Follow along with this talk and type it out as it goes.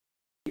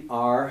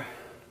are,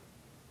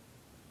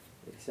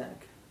 wait a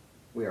sec,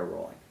 we are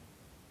rolling.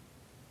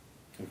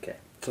 Okay,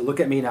 so look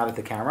at me, not at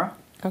the camera.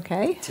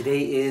 Okay.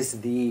 Today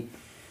is the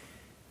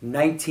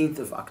 19th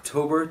of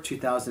October,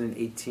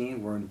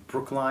 2018. We're in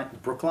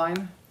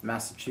Brookline,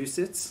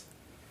 Massachusetts,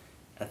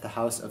 at the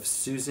house of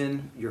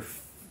Suzan,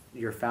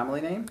 your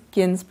family name?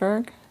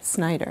 Ginsberg,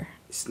 Snider.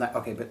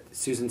 Okay, but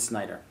Suzan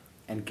Snider,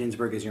 and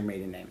Ginsberg is your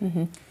maiden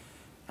name.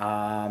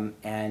 Mm-hmm.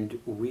 And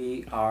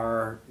we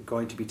are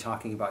going to be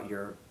talking about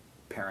your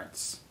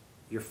parents.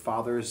 Your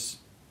father's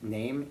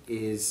name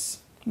is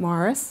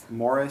Morris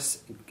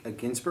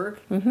Ginsberg,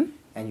 mm-hmm.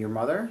 and your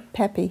mother?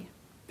 Pepi.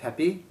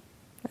 Pepi?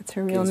 That's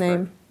her real Ginsberg.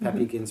 name. Pepi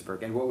Mm-hmm.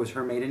 Ginsberg. And what was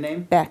her maiden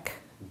name? Beck.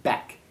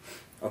 Beck.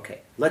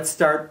 Okay, let's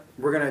start.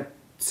 We're going to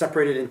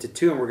separate it into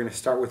two, and we're going to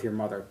start with your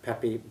mother,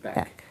 Pepi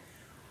Beck.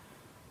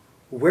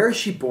 Where is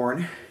she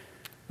born?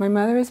 My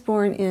mother was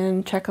born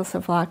in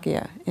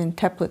Czechoslovakia, in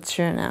Teplitz,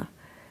 Czernau.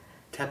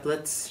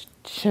 Teplitz?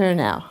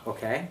 Czernau.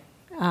 Okay.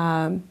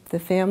 The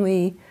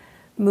family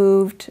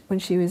moved when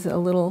she was a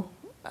little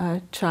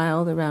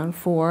child, around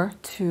 4,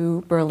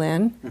 to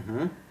Berlin.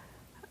 Mm-hmm.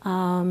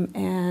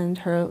 And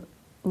her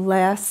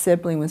last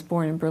sibling was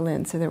born in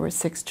Berlin, so there were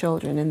 6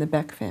 children in the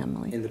Beck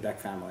family. In the Beck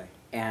family.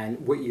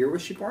 And what year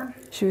was she born?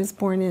 She was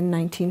born in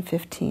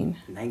 1915.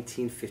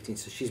 1915.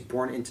 So she's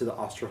born into the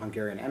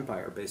Austro-Hungarian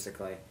Empire,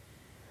 basically.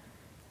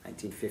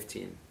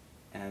 1915.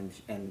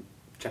 And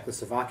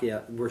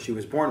Czechoslovakia, where she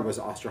was born, was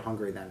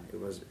Austro-Hungary then. It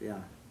was, yeah.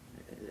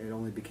 It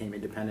only became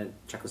independent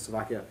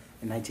Czechoslovakia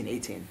in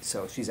 1918.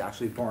 So she's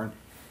actually born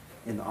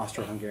in the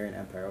Austro-Hungarian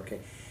Empire. Okay.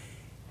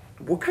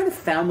 What kind of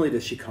family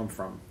does she come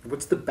from?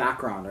 What's the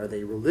background? Are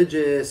they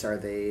religious? Are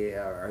they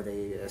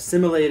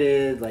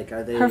assimilated? Like,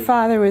 are they? Her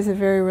father was a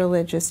very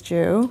religious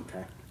Jew,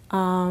 Okay.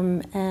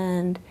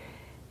 And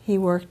he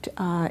worked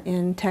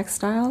in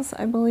textiles,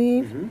 I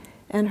believe. Mm-hmm.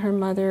 And And her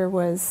mother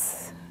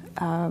was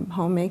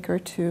homemaker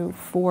to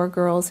 4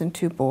 girls and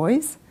 2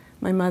 boys.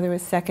 My mother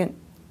was second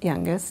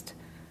youngest.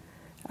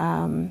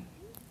 Then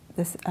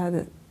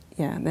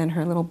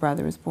her little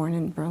brother was born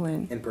in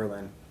Berlin. In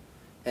Berlin,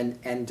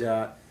 and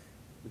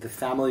the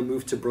family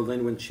moved to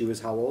Berlin when she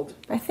was how old?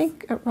 I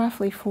think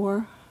roughly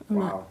 4.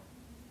 Wow,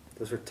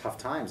 those were tough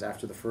times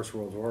after the First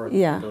World War.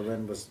 Yeah.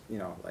 Berlin was,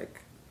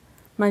 like.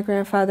 My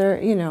grandfather,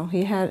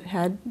 he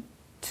had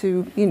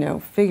to,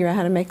 figure out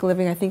how to make a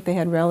living. I think they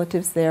had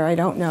relatives there. I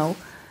don't know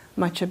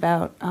much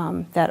about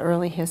that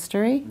early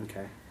history.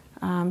 Okay.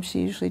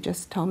 She usually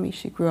just told me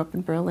she grew up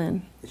in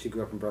Berlin. She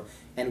grew up in Berlin.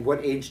 And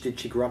what age did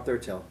she grow up there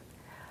till?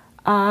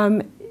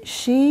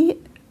 She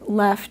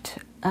left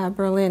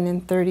Berlin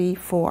in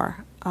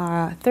 34,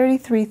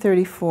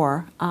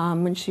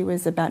 when she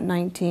was about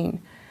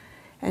 19.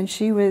 And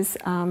she was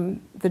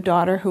the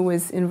daughter who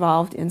was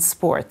involved in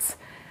sports.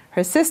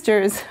 Her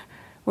sisters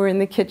were in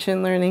the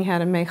kitchen learning how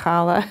to make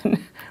challah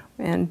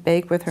and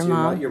bake with her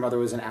mom. Your mother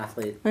was an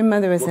athlete? My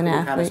mother was an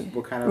athlete.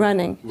 What kind of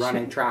running.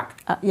 Running,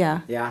 track?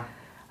 Yeah. Yeah.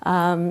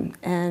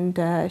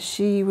 And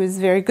she was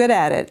very good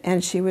at it,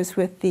 and she was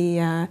with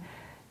the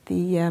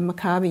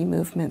Maccabi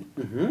movement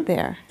Mm-hmm.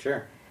 there.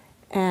 Sure.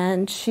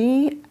 And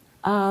she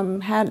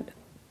had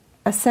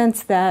a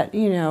sense that,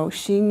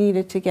 she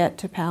needed to get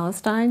to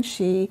Palestine.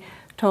 She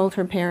told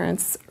her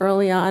parents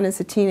early on as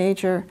a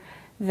teenager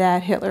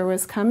that Hitler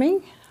was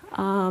coming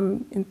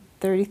in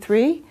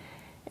 1933,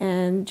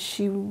 and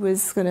she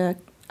was going to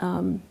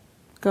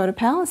go to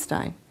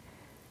Palestine.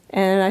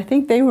 And I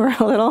think they were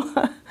a little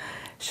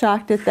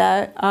shocked at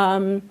that.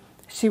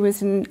 She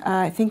was,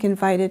 I think,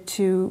 invited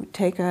to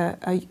take a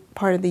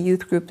part of the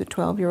youth group, the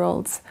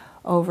 12-year-olds,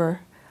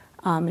 over,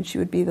 and she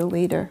would be the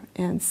leader.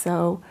 And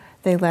so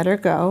they let her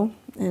go,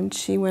 and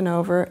she went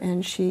over,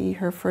 and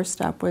her first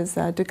stop was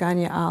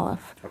Dagania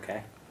Aleph.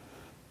 Okay.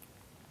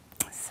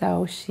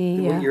 So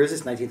she... What year is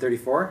this,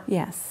 1934?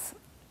 Yes.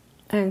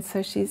 And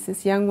so she's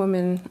this young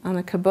woman on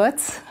a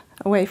kibbutz,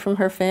 away from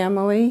her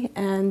family,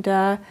 and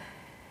I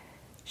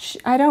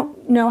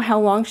don't know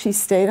how long she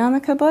stayed on the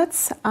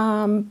kibbutz,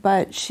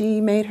 but she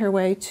made her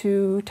way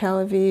to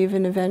Tel Aviv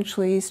and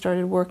eventually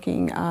started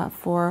working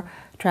for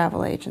a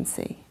travel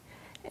agency.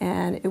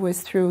 And it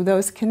was through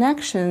those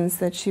connections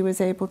that she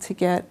was able to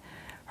get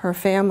her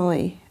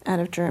family out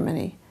of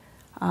Germany.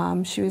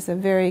 She was a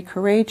very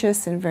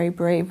courageous and very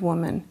brave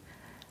woman.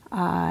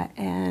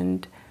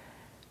 And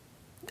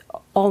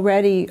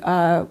already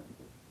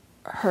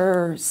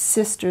her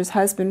sister's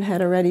husband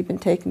had already been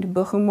taken to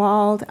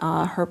Buchenwald.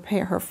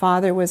 Her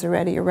father was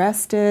already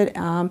arrested.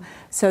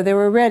 So there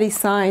were already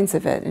signs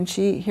of it. And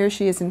here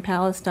she is in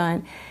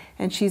Palestine,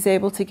 and she's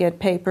able to get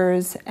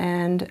papers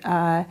and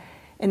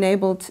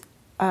enabled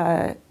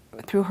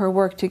through her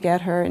work to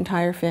get her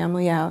entire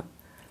family out.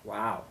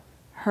 Wow.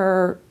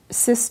 Her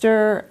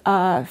sister,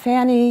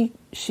 Fanny,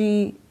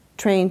 she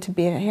trained to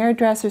be a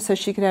hairdresser so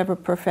she could have a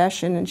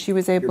profession, and she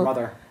was able... Your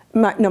mother?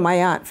 My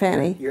aunt,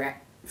 Fanny.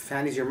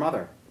 Fanny's your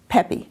mother?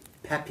 Pepi.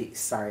 Pepi,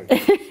 sorry.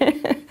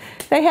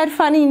 They had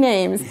funny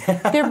names.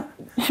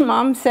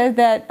 Mom said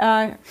that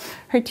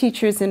her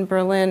teachers in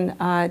Berlin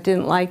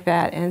didn't like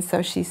that, and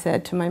so she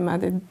said to my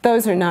mother,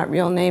 those are not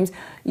real names.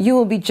 You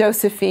will be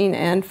Josephine,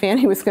 and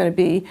Fanny was going to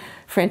be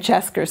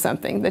Francesca or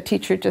something. The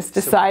teacher just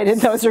decided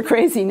those are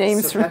crazy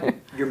names. So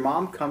your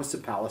mom comes to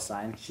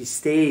Palestine. She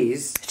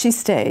stays. She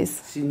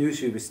stays. She knew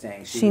she was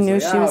staying. She knew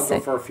she was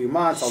staying. I'll go for a few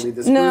months. I'll leave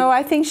this No, group.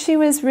 I think she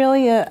was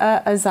really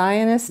a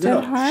Zionist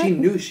at heart. She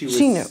knew she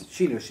was.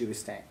 She knew she was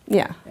staying.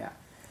 Yeah. Yeah.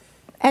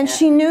 And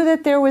she knew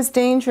that there was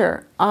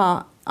danger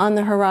on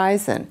the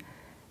horizon.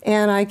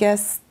 And I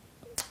guess...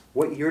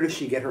 What year does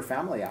she get her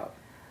family out?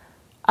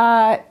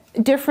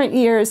 Different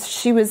years.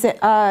 She was...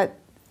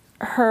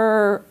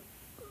 her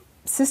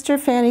sister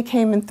Fanny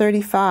came in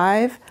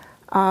 1935.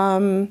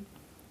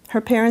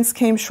 Her parents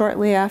came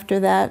shortly after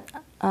that.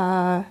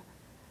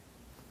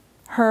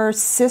 Her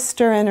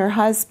sister and her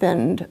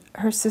husband,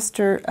 her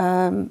sister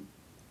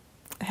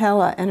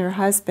Hella and her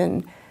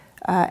husband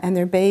and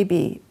their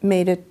baby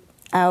made it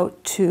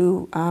out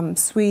to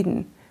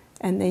Sweden,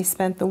 and they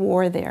spent the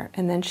war there,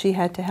 and then she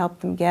had to help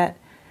them get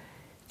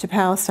to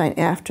Palestine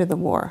after the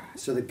war.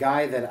 So the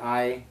guy that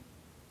I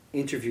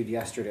interviewed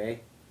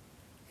yesterday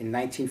in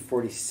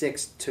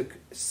 1946 took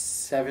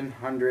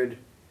 700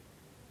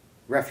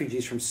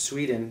 refugees from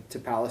Sweden to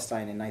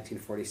Palestine in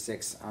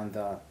 1946 on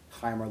the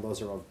Chaim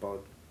Arlozorov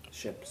boat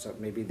ship. So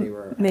maybe they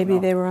were... Maybe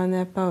they were on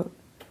that boat.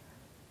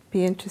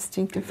 Be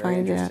interesting to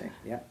find out.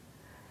 Yep.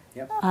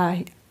 Yep.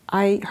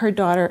 Her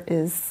daughter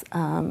is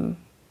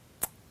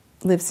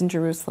lives in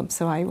Jerusalem,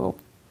 so I will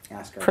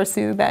ask her.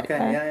 Pursue that.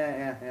 Okay.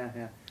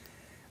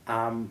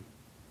 Yeah.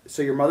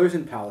 So your mother's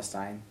in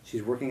Palestine.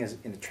 She's working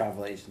in a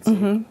travel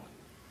agency,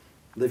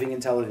 living in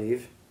Tel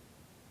Aviv.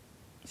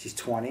 She's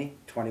 20,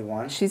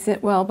 21. She's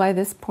by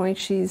this point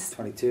she's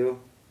 22.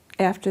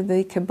 After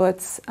the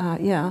kibbutz,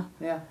 yeah.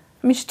 Yeah.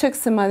 I mean, she took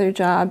some other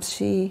jobs.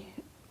 She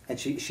does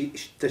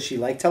she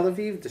like Tel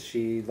Aviv? Does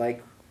she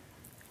like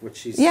what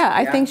she's? Yeah,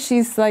 I think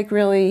she's like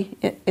really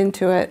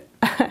into it.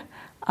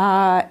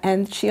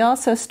 And she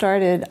also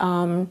started,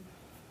 and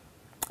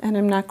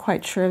I'm not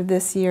quite sure of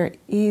this year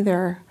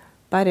either,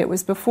 but it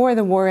was before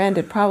the war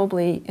ended,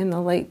 probably in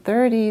the late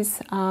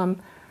 30s,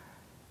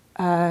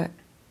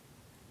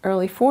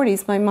 early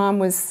 40s. My mom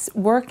was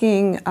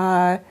working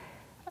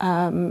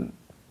in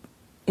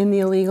the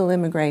illegal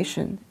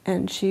immigration,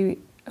 and she,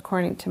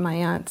 according to my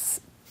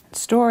aunt's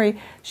story,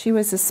 she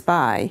was a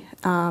spy,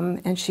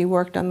 and she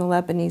worked on the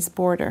Lebanese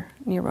border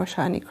near Rosh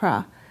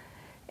HaNikra.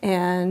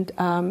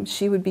 And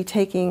she would be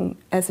taking,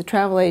 as a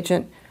travel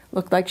agent,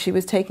 looked like she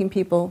was taking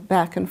people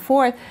back and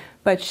forth,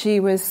 but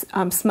she was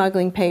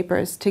smuggling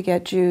papers to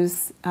get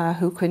Jews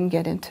who couldn't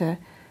get into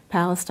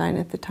Palestine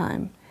at the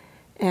time.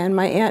 And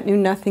my aunt knew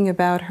nothing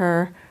about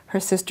her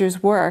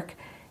sister's work,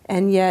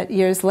 and yet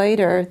years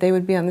later they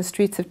would be on the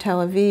streets of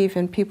Tel Aviv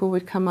and people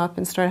would come up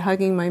and start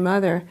hugging my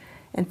mother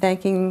and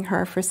thanking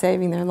her for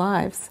saving their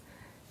lives.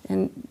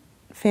 And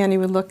Fanny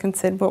would look and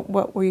said,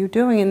 what were you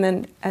doing? And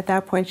then at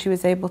that point she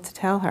was able to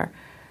tell her.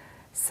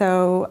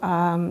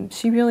 So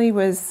she really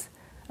was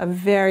a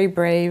very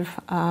brave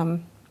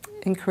and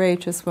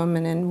courageous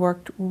woman and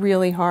worked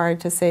really hard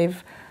to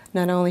save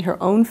not only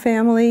her own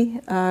family,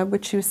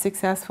 which she was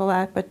successful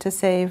at, but to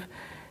save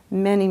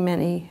many,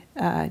 many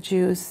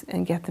Jews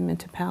and get them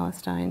into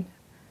Palestine.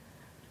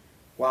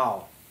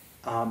 Wow.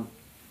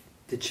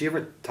 Did she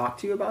ever talk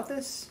to you about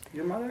this,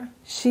 your mother?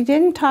 She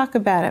didn't talk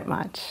about it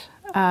much.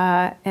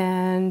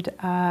 And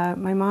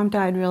my mom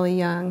died really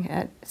young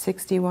at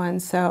 61,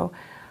 so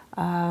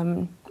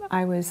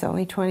I was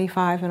only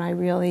 25, and I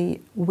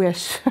really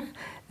wish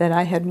that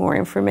I had more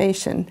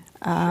information.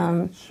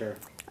 Sure.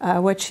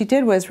 What she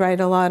did was write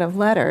a lot of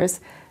letters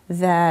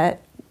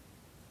that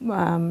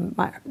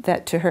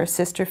to her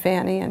sister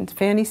Fanny, and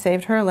Fanny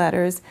saved her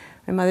letters.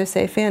 My mother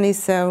saved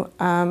Fanny's, so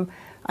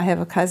I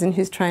have a cousin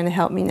who's trying to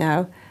help me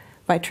now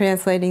by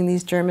translating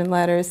these German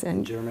letters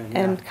and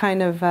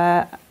kind of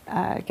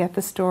get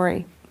the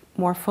story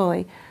more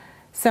fully.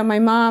 So my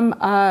mom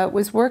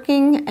was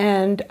working,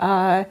 and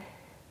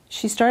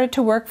she started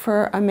to work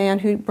for a man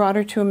who brought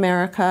her to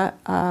America.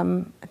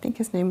 I think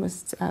his name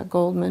was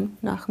Goldman,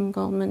 Nachum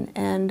Goldman,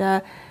 and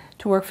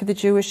to work for the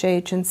Jewish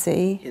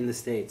Agency. In the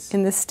States?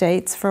 In the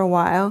States for a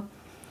while.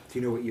 Do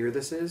you know what year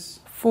this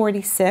is?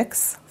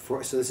 46.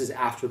 So this is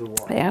after the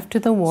war? After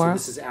the war. So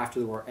this is after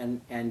the war.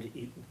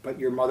 But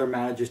your mother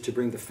manages to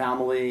bring the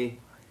family?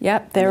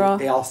 Yep, they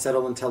all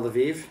settle in Tel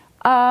Aviv?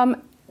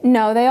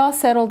 No, they all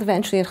settled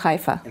eventually in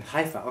Haifa. In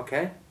Haifa,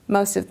 okay.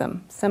 Most of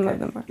them. Some of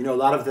them were. You know, a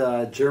lot of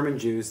the German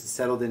Jews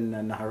settled in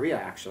Nahariya,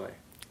 actually.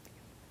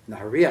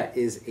 Nahariya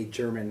is a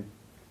German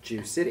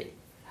Jew city.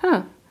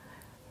 Huh.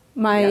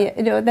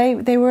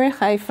 They were in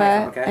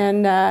Haifa, okay.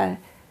 and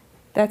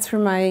that's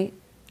where my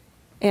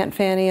Aunt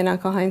Fanny and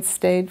Uncle Heinz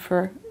stayed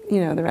for,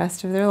 the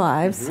rest of their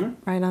lives,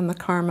 right on the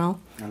Carmel.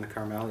 On the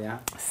Carmel, yeah.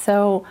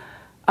 So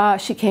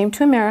she came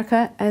to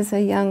America as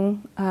a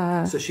young...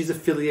 so she's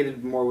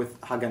affiliated more with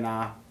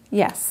Haganah.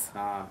 Yes.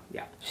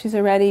 Yeah. She's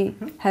already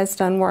has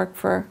done work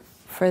for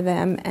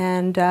them,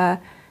 and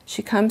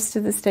she comes to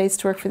the States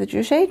to work for the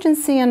Jewish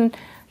Agency, and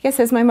guess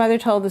as my mother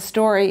told the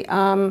story,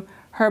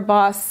 her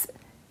boss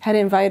had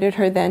invited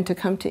her then to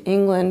come to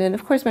England, and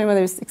of course my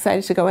mother was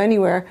excited to go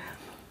anywhere,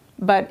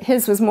 but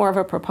his was more of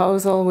a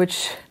proposal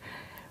which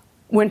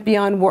went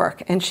beyond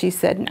work, and she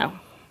said no.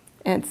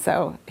 And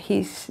so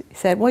he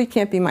said, well, you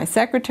can't be my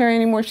secretary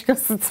anymore. She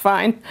goes, it's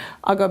fine,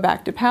 I'll go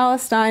back to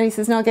Palestine. He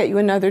says, no, I'll get you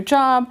another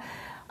job.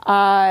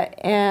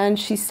 And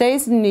she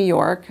stays in New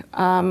York,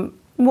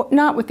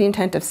 not with the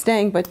intent of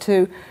staying, but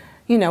to,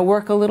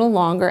 work a little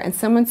longer. And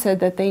someone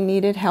said that they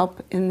needed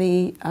help in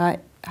the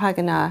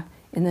Haganah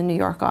in the New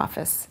York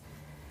office.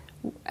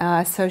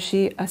 So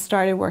she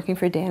started working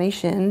for Danny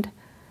Shind,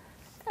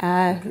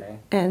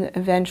 and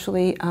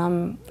eventually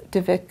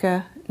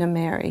Davidka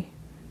Nameri,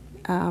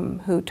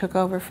 who took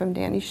over from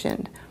Danny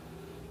Shind.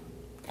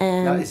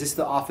 And now, is this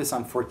the office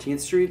on 14th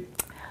Street?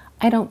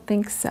 I don't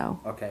think so.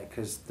 Okay,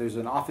 because there's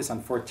an office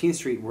on 14th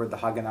Street where the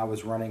Haganah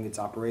was running its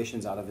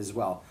operations out of as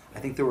well. I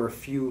think there were a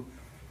few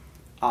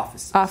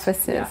offices.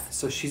 Yeah.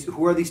 So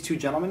who are these two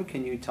gentlemen?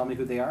 Can you tell me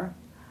who they are?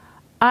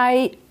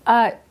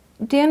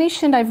 Danny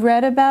Shind I've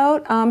read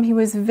about. He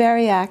was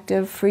very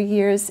active for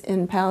years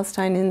in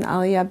Palestine in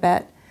Aliyah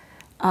Bet.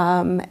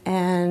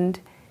 And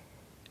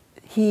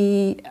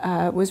he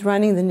was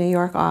running the New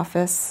York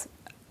office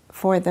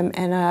for them.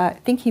 And I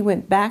think he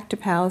went back to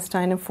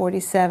Palestine in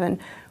 '47,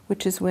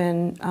 which is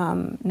when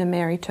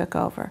Nameri took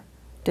over.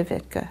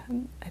 Davidka,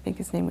 I think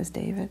his name was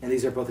David. And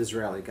these are both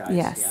Israeli guys.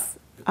 Yes. Yeah.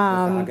 The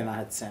Haganah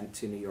had sent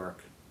to New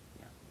York.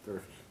 Yeah.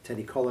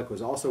 Teddy Kollek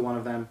was also one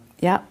of them.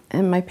 Yeah,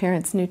 and my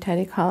parents knew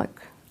Teddy Kollek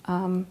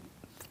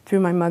through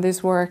my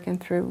mother's work and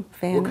through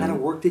family. What kind of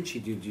work did she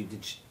do?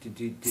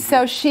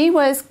 So she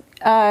was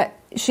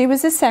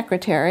a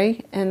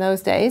secretary in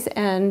those days,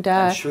 and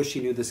I'm sure she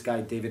knew this guy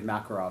David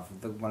Makarov,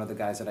 one of the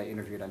guys that I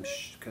interviewed. I'm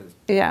sure.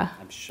 Yeah.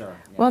 Yeah.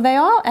 Well, they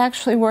all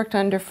actually worked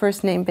under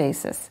first name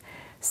basis.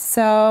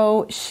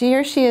 So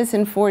here she is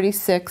in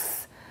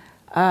 '46.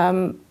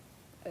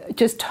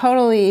 Just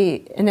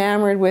totally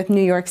enamored with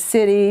New York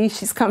City.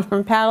 She's come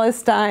from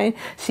Palestine.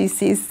 She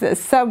sees the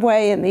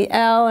subway and the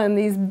L and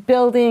these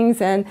buildings,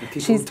 and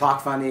people who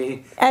talk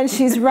funny. And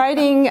she's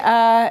writing.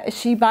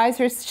 She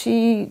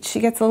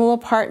gets a little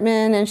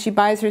apartment, and she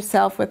buys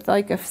herself with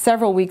like a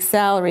several weeks'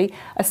 salary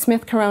a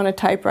Smith Corona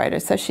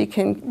typewriter, so she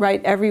can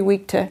write every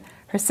week to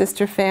her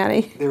sister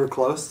Fanny. They were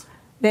close.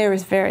 They were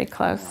very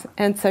close,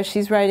 and so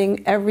she's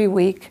writing every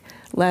week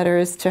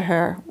letters to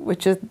her,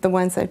 which is the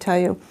ones I tell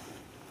you.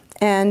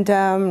 And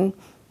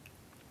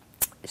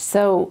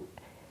so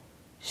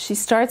she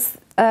starts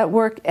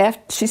work.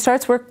 She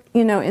starts work,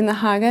 in the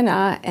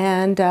Haganah,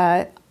 and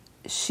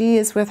she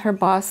is with her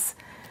boss.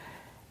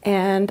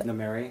 And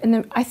Nameri.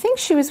 And I think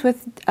she was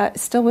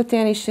still with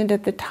Danny Shind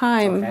at the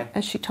time,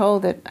 as she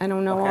told it. I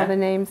don't know all the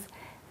names.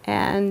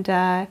 And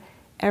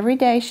every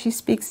day she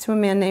speaks to a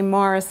man named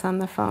Morris on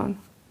the phone.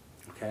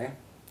 Okay.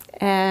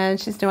 And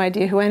she has no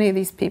idea who any of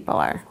these people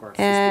are. Of course.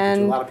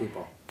 And she's speaking to a lot of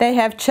people. They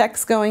have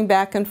checks going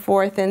back and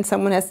forth, and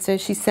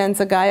she sends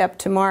a guy up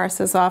to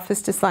Morris's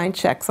office to sign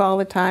checks all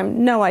the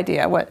time. No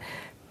idea what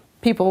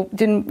people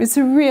didn't, it's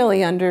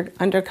really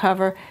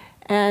undercover.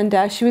 And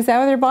she was out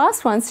with her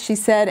boss once, she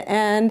said,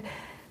 and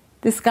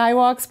this guy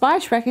walks by,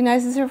 she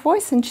recognizes her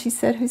voice, and she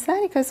said, who's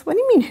that? He goes, what do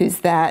you mean,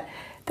 who's that?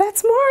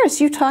 That's Morris,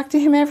 you talk to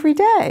him every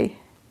day.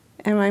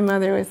 And my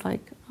mother was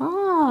like,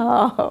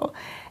 oh.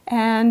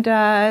 And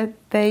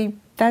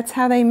that's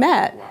how they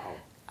met.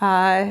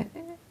 Wow.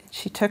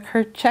 She took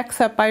her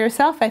checks up by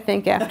herself, I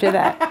think, after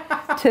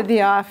that, to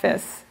the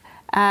office.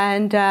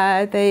 And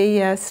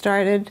they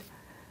started,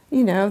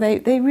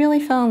 they really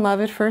fell in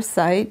love at first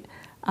sight.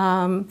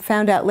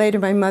 Found out later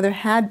my mother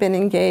had been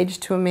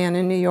engaged to a man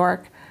in New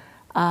York,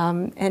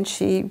 and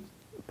she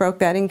broke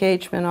that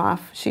engagement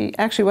off. She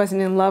actually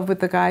wasn't in love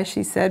with the guy,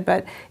 she said,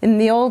 but in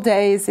the old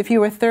days, if you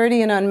were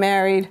 30 and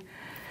unmarried,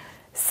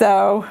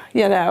 so,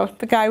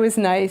 the guy was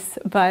nice,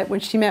 but when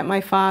she met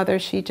my father,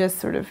 she just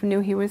sort of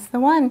knew he was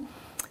the one.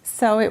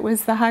 So it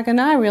was the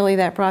Haganah really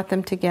that brought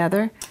them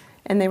together,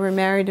 and they were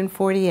married in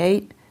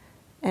 '48,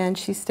 and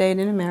she stayed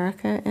in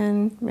America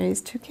and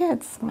raised 2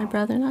 kids, my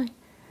brother and I.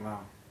 Wow.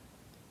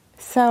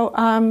 So,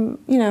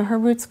 her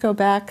roots go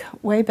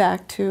way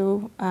back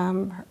to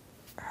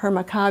her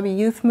Maccabi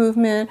youth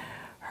movement,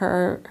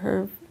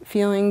 her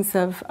feelings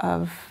of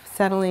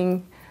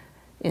settling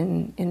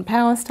in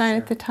Palestine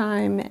at the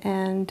time,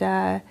 and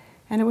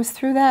it was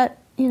through that,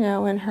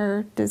 and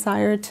her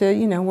desire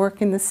to, work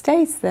in the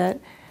States that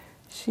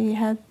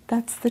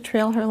that's the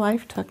trail her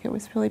life took. It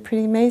was really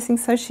pretty amazing.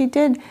 So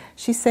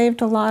she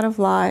saved a lot of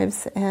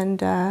lives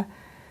and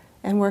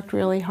worked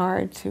really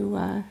hard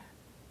to,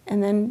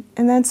 and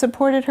then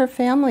supported her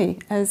family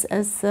as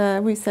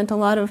we sent a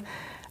lot of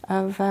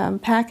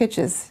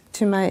packages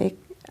to my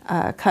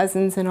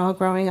cousins and all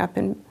growing up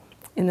in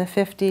the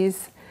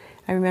 50s.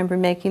 I remember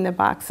making the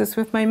boxes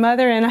with my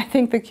mother, and I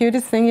think the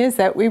cutest thing is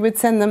that we would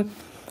send them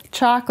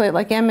chocolate,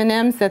 like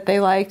M&Ms that they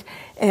liked,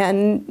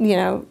 and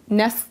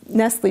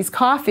Nestle's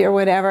coffee or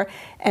whatever.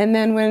 And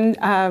then when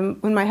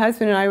my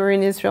husband and I were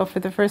in Israel for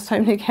the first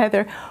time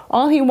together,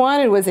 all he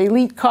wanted was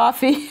elite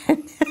coffee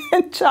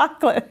and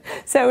chocolate.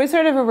 So it was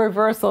sort of a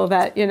reversal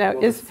that well,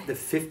 the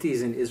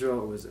 50s in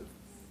Israel was a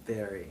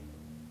very,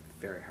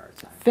 very hard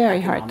time.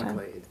 Very hard time.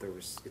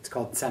 It's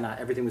called tsena.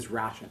 Everything was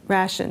rationed.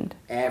 Rationed.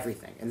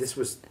 Everything, and this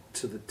was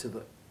to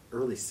the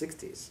early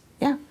 60s.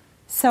 Yeah.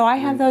 So I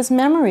have those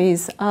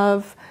memories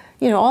of,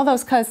 all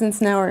those cousins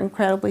now are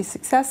incredibly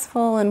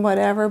successful and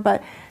whatever,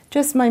 but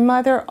just my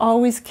mother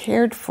always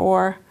cared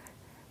for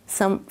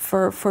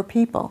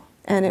people.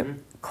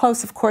 And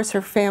close, of course,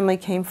 her family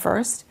came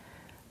first.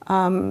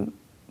 There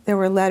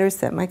were letters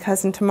that my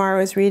cousin Tamara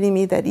was reading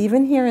me that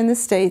even here in the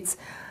States,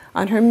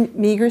 on her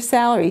meager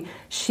salary,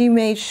 she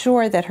made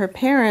sure that her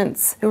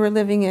parents, who were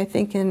living, I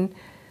think, in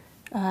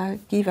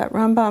Givat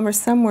Rambam or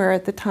somewhere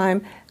at the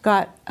time,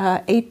 got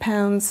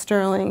 £8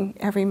 sterling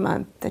every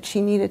month that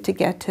she needed to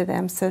get to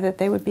them so that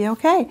they would be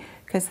okay,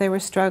 because they were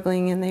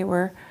struggling and they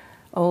were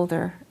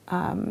older.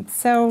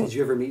 Did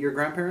you ever meet your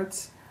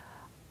grandparents?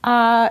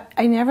 I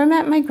never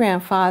met my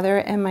grandfather,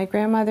 and my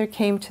grandmother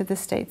came to the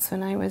States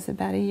when I was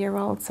about a year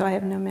old, so I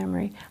have no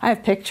memory. I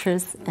have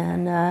pictures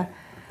and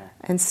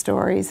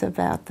stories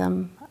about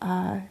them.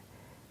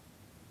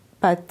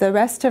 But the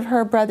rest of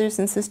her brothers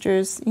and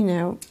sisters,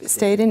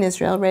 stayed in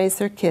Israel, raised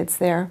their kids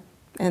there,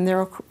 and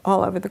they're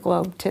all over the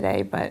globe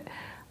today. But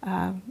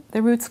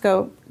the roots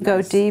go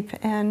deep,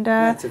 and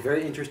it's a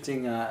very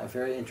interesting.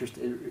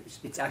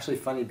 It's actually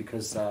funny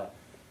because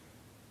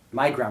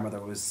my grandmother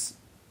was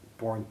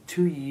born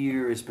 2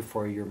 years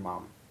before your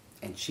mom,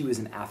 and she was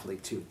an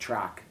athlete too,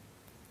 track,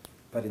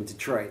 but in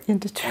Detroit.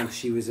 And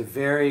she was a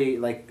very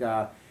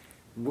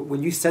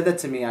when you said that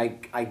to me,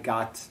 I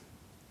got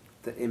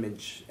the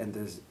image and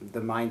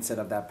the mindset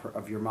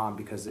of your mom,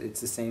 because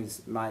it's the same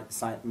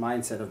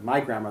mindset of my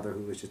grandmother,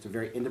 who was just a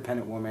very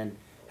independent woman,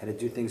 had to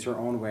do things her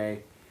own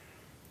way.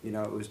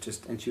 It was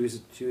just, and she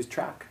was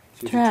track.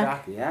 She was a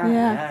track.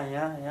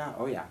 Yeah.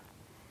 Oh yeah.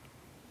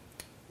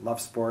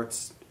 Loved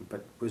sports,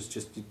 but was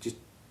just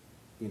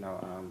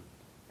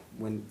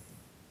when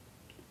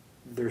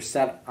they're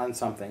set on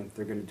something,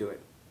 they're going to do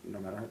it. No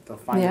matter, they'll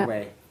find a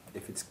way.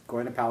 If it's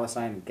going to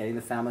Palestine, getting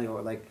the family,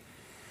 or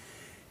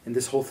and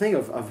this whole thing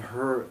of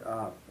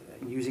her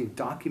using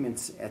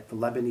documents at the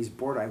Lebanese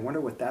border, I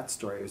wonder what that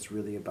story was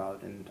really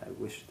about, and I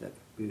wish that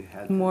we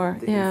had more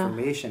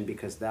information,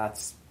 because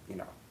that's,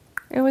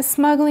 It was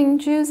smuggling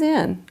Jews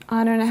in.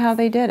 I don't know how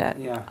they did it.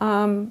 Yeah.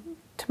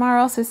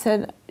 Tamara also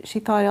said she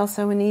thought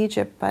also in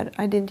Egypt, but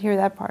I didn't hear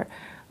that part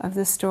of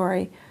the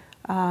story.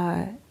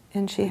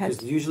 And she had...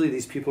 Because usually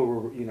these people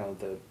were,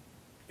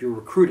 you're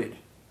recruited.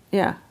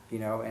 Yeah.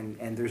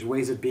 And there's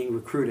ways of being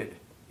recruited.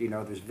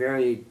 There's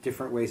very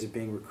different ways of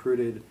being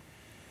recruited,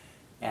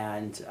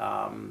 and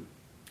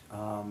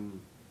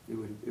it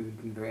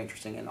would be very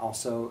interesting. And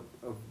also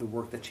of the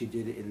work that she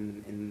did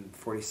in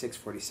 46,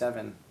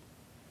 47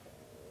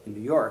 in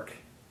New York.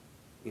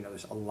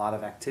 There's a lot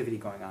of activity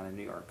going on in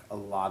New York. A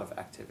lot of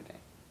activity.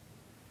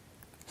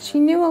 She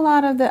knew a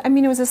lot of it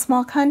was a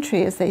small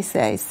country, as they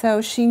say, so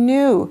she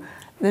knew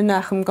the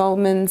Nachum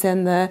Goldmans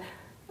and the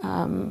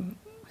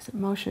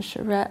Moshe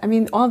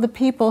Sharet, all the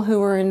people who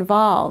were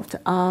involved.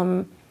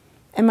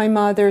 And my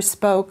mother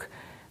spoke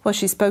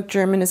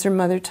German as her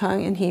mother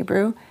tongue and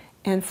Hebrew,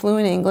 and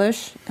fluent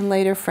English, and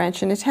later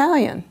French and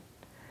Italian.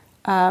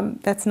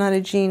 That's not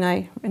a gene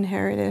I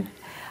inherited.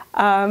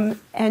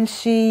 And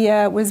she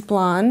was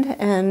blonde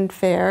and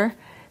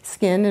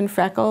fair-skinned and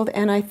freckled,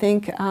 and I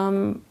think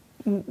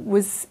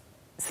was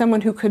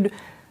someone who could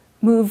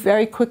move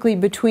very quickly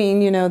between,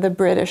 the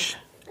British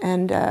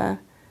and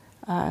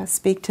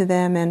speak to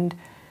them. And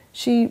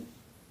she,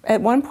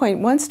 at one point,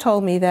 once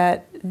told me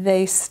that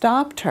they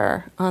stopped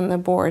her on the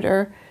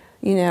border,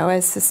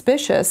 as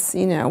suspicious,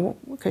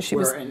 because she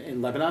was...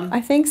 in Lebanon?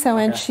 I think so.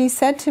 Okay. And she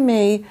said to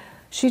me,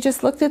 she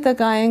just looked at the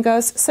guy and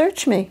goes,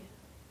 "Search me."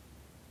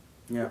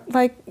 Yeah.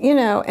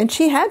 And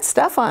she had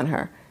stuff on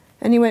her.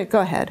 And he went, "Go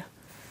ahead."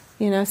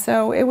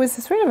 So it was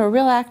sort of a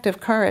real act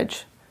of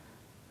courage.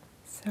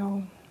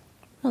 So,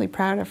 really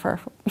proud of her.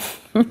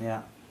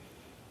 Yeah.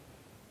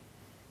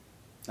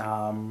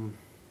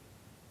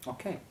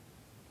 Okay.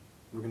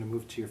 We're going to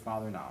move to your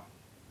father now.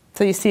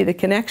 So you see the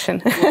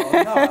connection. Well,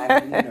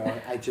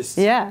 no, I just...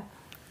 Yeah.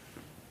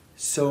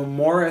 So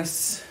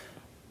Morris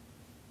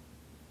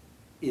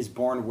is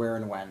born where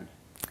and when?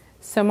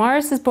 So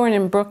Morris was born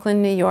in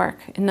Brooklyn, New York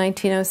in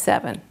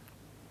 1907.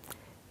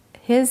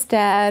 His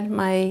dad,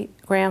 my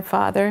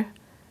grandfather,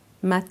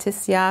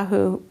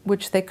 Matisyahu,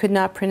 which they could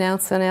not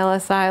pronounce on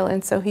Ellis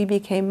Island, so he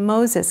became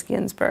Moses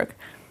Ginsberg.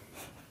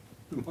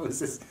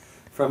 Moses,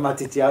 from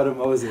Matisyahu to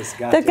Moses.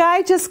 Gotcha. The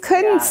guy just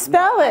couldn't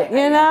spell it,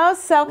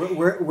 So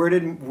where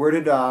did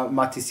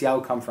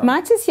Matisyahu come from?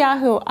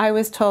 Matisyahu, I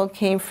was told,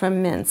 came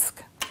from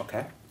Minsk.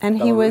 Okay. And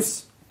Belarus. He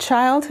was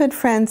childhood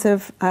friends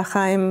of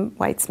Chaim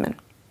Weitzman.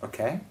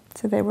 Okay.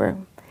 So they were,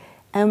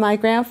 and my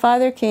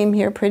grandfather came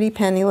here pretty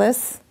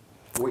penniless,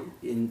 What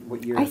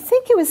year? I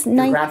think it was...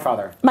 Your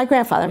grandfather. My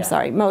grandfather, I'm Yeah.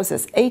 sorry,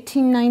 Moses.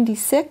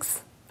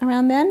 1896,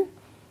 around then.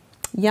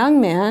 Young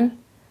man.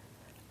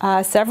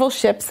 Several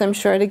ships, I'm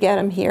sure, to get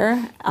him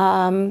here.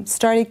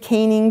 Started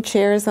caning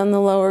chairs on the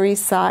Lower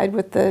East Side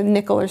with the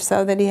nickel or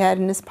so that he had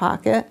in his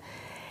pocket.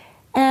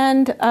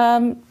 And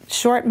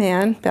short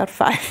man, about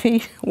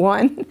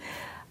 5'1",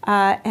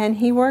 and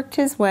he worked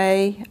his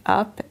way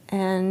up,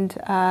 and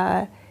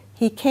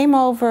he came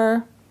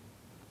over.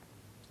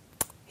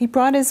 He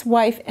brought his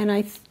wife, and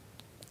I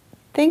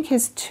think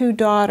his 2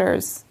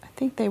 daughters. I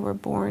think they were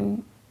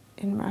born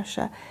in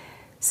Russia.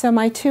 So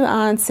my 2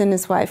 aunts and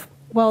his wife.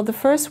 Well, the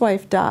first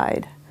wife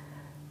died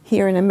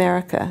here in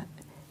America,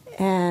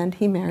 and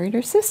he married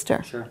her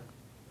sister. Sure,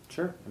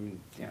 sure. I mean,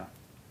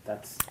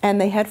 that's...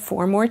 And they had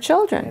 4 more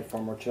children. They had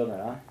 4 more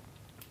children,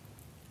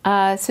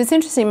 So it's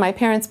interesting. My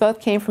parents both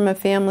came from a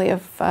family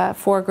of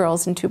 4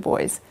 girls and 2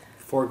 boys.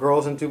 4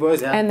 girls and 2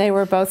 boys, yeah. And they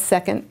were both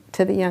second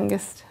to the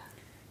youngest.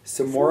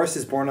 So Morris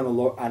is born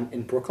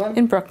in Brooklyn?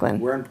 In Brooklyn.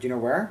 Where? Do you know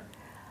where?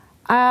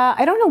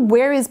 I don't know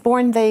where he was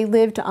born. They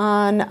lived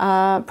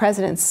on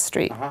President's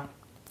Street.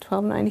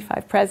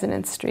 1295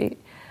 President Street.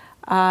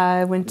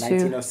 I went to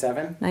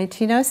 1907?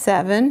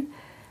 1907.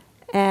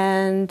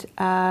 And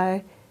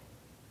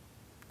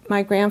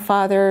my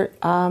grandfather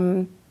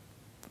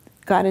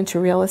got into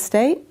real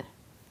estate,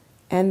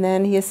 and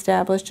then he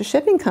established a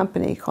shipping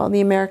company called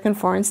the American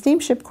Foreign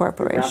Steamship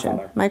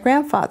Corporation. My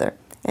grandfather.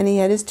 And he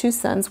had his 2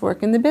 sons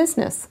work in the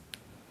business.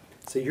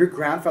 So your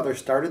grandfather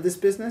started this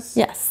business?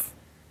 Yes.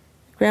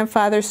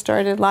 Grandfather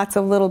started lots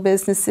of little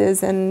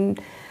businesses,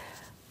 and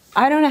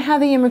I don't know how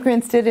the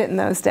immigrants did it in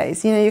those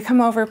days. You know, you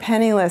come over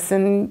penniless,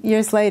 and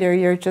years later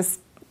you're just,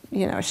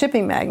 a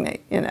shipping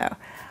magnate,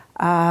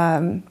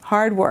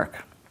 hard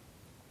work.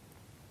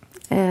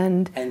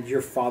 And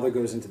your father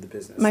goes into the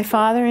business? My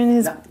father and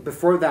his... Now,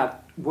 before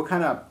that, what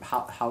kind of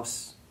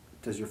house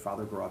does your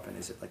father grow up in?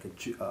 Is it like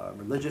a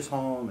religious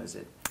home? Is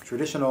it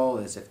traditional?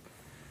 Is it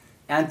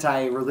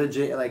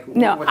anti-religious?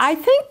 No, I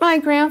think my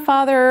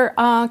grandfather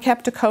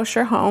kept a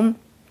kosher home,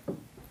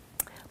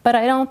 but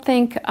I don't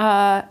think,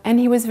 and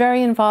he was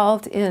very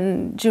involved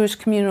in Jewish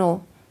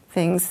communal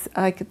things,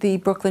 like the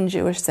Brooklyn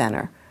Jewish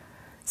Center.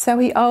 So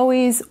he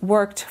always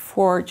worked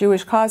for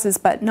Jewish causes,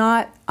 but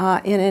not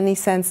in any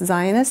sense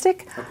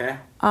Zionistic. Okay.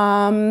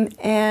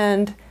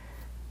 And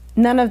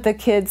none of the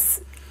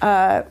kids,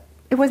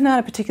 it was not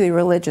a particularly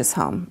religious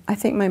home. I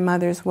think my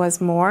mother's was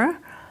more.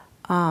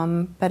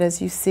 But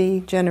as you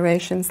see,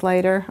 generations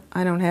later,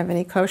 I don't have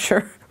any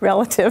kosher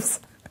relatives.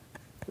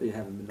 Well, you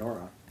have a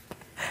menorah.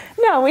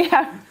 No, we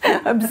have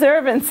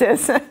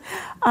observances.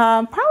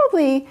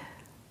 Probably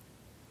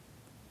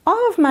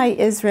all of my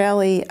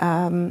Israeli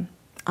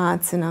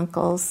aunts and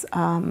uncles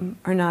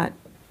are not,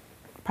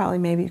 probably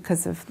maybe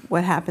because of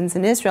what happens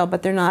in Israel,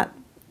 but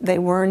they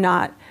were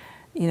not,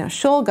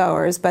 shul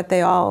goers, but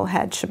they all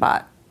had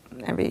Shabbat.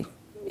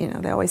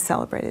 They always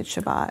celebrated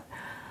Shabbat.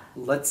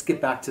 Let's get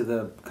back to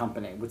the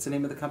company. What's the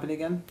name of the company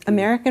again?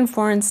 American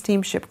Foreign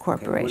Steamship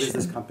Corporation. Okay, what is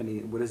this company?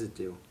 What does it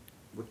do?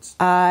 It's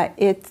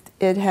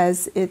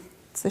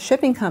a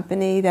shipping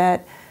company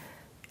that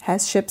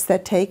has ships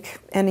that take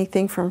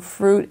anything from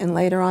fruit, and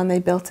later on they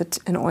built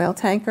an oil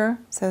tanker.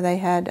 So they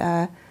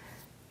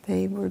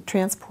would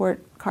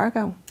transport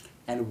cargo.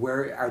 And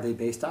where are they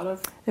based out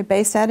of? They're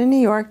based out of New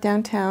York,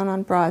 downtown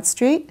on Broad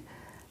Street.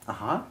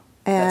 That's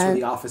where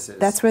the office is.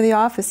 That's where the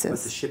office is. But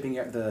the shipping,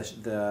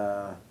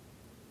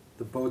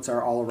 the boats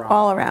are all around.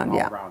 All around,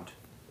 yeah. Around.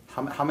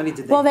 How many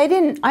did they? Well,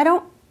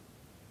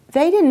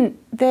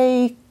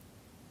 they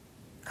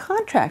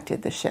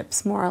contracted the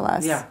ships more or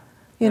less. Yeah.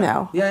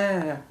 Yeah.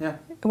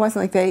 It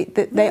wasn't like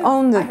they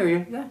owned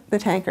the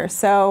tanker.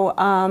 So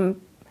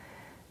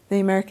the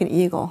American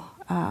Eagle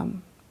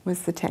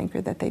was the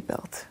tanker that they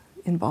built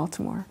in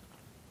Baltimore.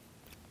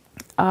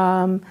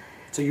 So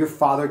your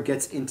father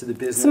gets into the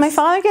business? So my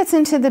father gets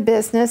into the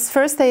business.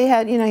 First they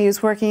had, he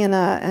was working in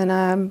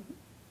a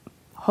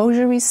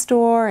hosiery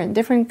store and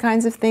different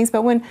kinds of things.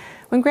 But when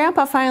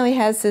Grandpa finally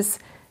has this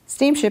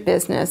steamship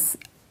business,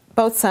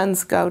 both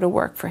sons go to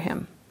work for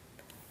him.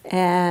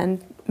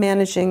 And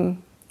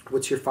managing...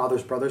 What's your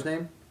father's brother's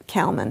name?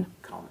 Kalman.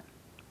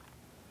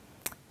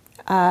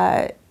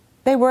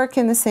 They work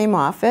in the same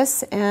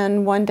office,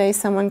 and one day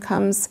someone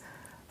comes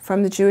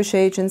from the Jewish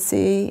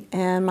agency,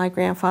 and my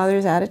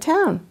grandfather's out of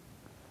town.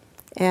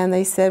 And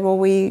they said, well,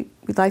 we'd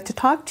like to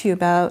talk to you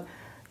about,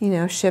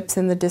 ships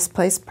and the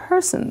displaced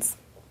persons.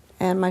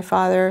 And my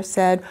father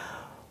said,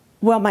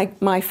 well,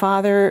 my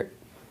father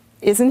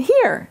isn't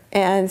here.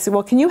 And I said,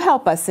 well, can you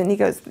help us? And he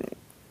goes,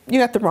 you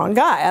got the wrong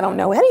guy. I don't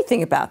know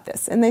anything about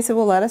this. And they said,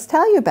 well, let us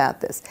tell you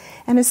about this.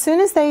 And as soon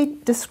as they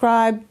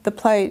described the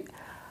plight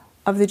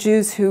of the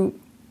Jews who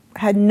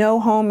had no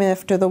home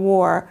after the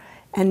war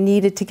and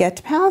needed to get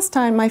to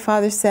Palestine, my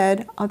father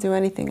said, I'll do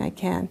anything I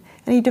can.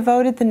 And he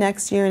devoted the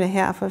next year and a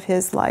half of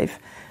his life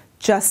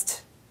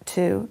just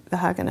to the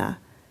Haganah.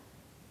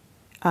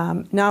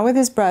 Not with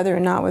his brother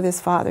and not with his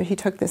father. He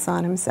took this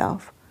on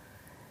himself.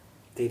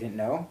 They didn't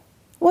know?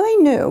 Well, they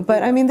knew,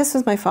 but I mean, this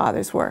was my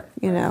father's work,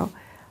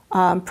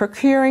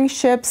 procuring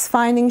ships,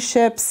 finding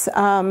ships,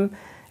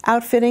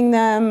 outfitting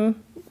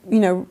them, you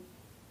know.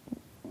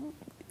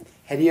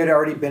 Had he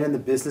already been in the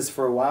business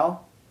for a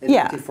while in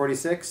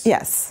 1946?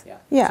 Yes. Yeah.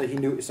 Yeah. So he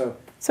knew.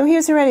 So he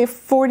was already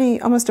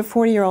almost a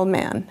 40-year-old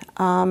man,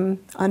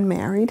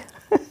 unmarried,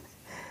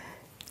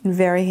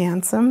 very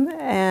handsome,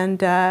 and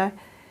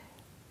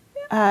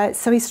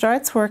so he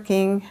starts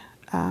working.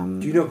 Do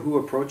you know who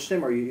approached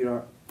him, or you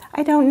don't?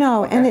 I don't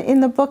know. Okay. And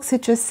in the books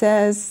it just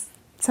says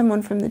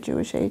someone from the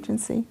Jewish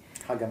agency.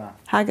 Haganah.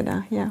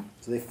 Haganah, yeah.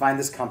 So they find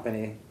this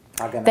company,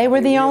 Haganah. They were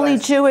the only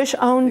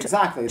Jewish-owned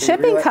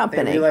shipping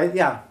company.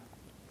 Yeah.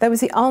 That was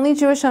the only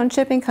Jewish-owned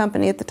shipping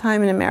company at the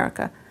time in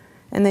America.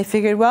 And they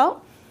figured,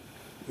 well,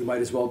 we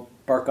might as well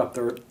bark up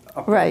the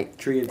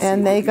tree and see.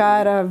 And they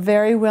got a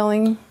very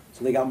willing...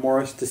 So they got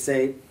Morris to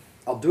say,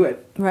 I'll do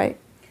it. Right.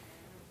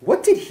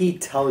 What did he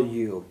tell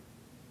you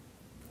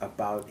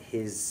about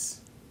the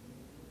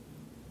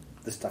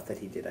stuff that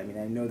he did? I mean,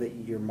 I know that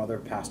your mother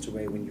passed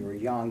away when you were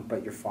young,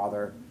 but your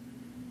father,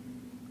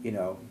 you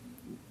know,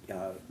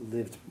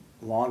 lived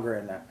longer.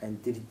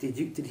 And did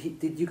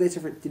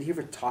he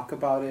ever talk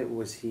about it?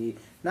 Was he,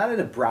 not in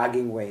a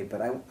bragging way,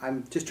 but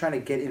I'm just trying to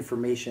get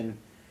information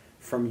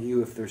from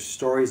you if there's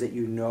stories that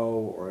you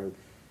know, or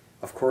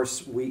of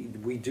course we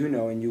do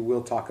know, and you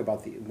will talk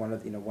about one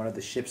of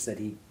the ships that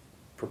he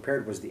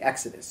prepared was the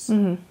Exodus.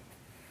 Mm-hmm.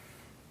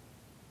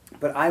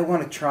 But I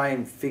want to try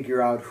and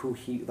figure out who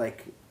he,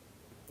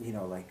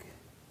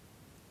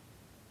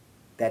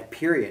 that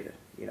period,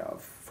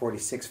 of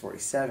 46,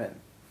 47.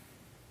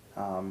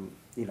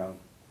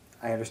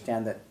 I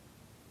understand that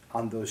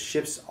on those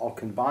ships all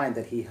combined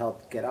that he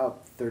helped get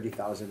out,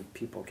 30,000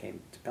 people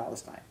came to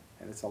Palestine.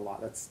 And it's a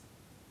lot. It's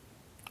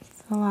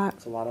a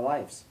lot of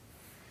lives.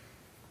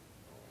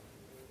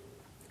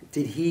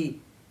 Did he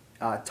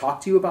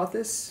talk to you about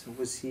this?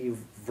 Was he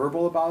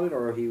verbal about it,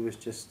 or he was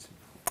just...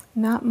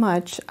 Not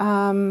much.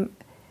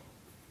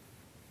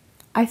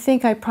 I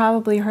think I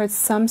probably heard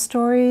some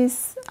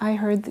stories. I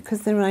heard,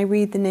 because then when I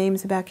read the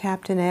names about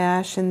Captain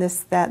Ash and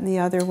this, that, and the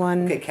other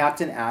one... Okay,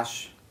 Captain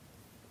Ash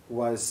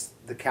was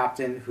the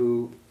captain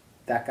who,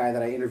 that guy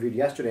that I interviewed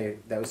yesterday,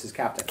 that was his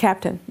captain.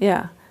 Captain,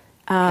 yeah.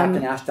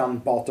 Captain Ash down in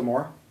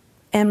Baltimore.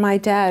 And my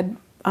dad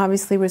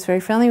obviously was very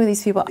friendly with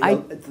these people.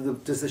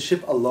 Does the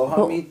ship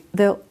Aloha mean?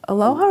 The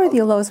Aloha or the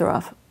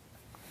Alozarov?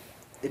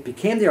 It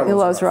became the Alozarov. The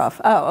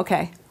Alozarov. Oh,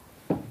 okay.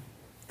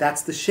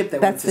 That's the ship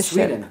that went to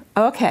Sweden. Ship.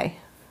 Okay.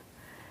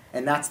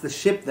 And that's the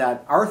ship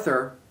that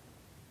Arthur,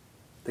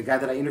 the guy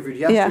that I interviewed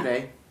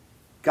yesterday,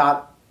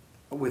 got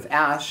with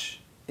Ash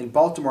in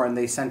Baltimore, and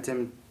they sent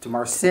him to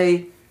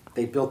Marseille.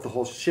 They built the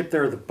whole ship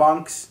there, the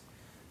bunks.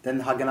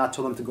 Then Haganah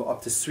told them to go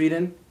up to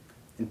Sweden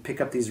and pick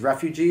up these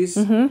refugees.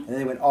 Mm-hmm. And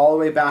they went all the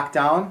way back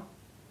down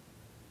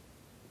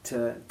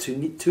to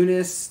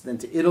Tunis, then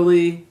to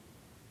Italy,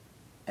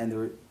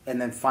 and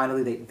then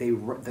finally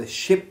the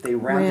ship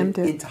rammed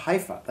it into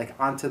Haifa, like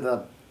onto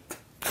the,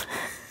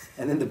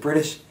 and then the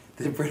British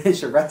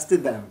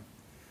arrested them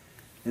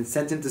and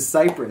sent him to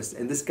Cyprus.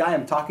 And this guy,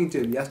 I'm talking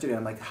to him yesterday,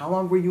 I'm like, how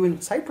long were you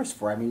in Cyprus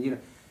for? I mean,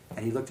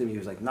 and he looked at me, he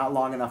was like, not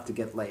long enough to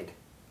get laid.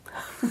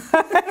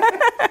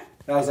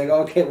 I was like,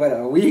 okay, what,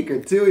 a week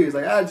or two? He was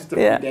like, just a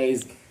few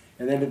days.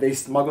 And then they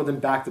smuggled him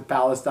back to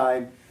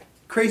Palestine.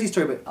 Crazy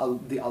story,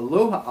 but the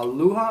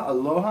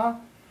Aloha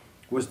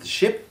was the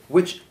ship,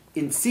 which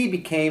in sea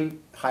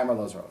became Chaim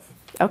Arlozorov.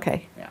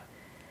 Okay. Yeah.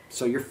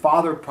 So your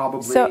father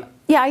probably... So,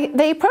 yeah,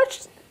 they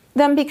approached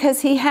them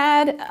because he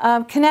had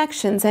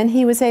connections, and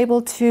he was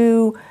able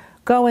to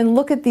go and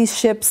look at these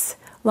ships.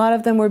 A lot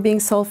of them were being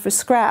sold for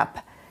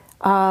scrap.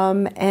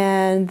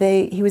 And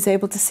he was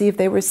able to see if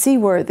they were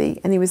seaworthy,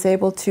 and he was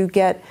able to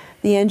get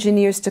the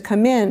engineers to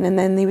come in, and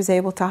then he was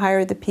able to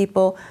hire the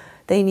people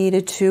they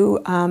needed to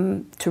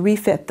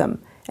refit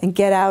them and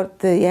get out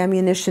the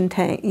ammunition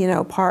tank,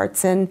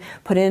 parts, and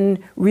put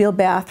in real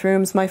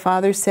bathrooms. My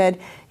father said,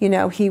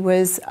 he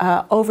was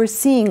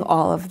overseeing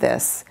all of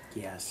this.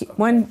 Yes. Okay.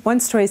 One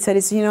story said,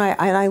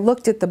 I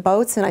looked at the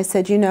boats and I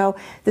said,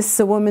 this is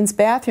a woman's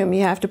bathroom.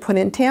 You have to put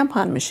in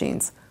tampon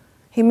machines.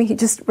 He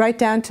just right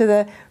down to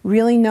the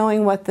really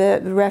knowing what the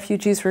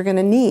refugees were going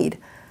to need,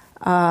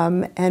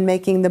 and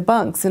making the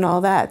bunks and all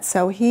that.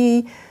 So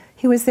he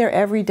was there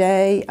every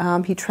day.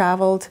 He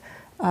traveled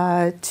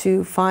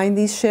to find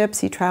these ships.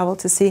 He traveled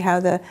to see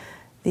how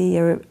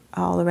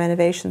all the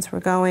renovations were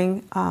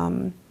going.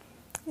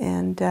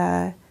 And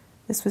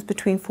this was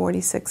between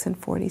 46 and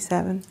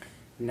 47.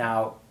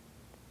 Now.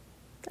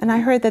 And I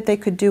heard that they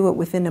could do it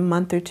within a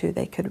month or two.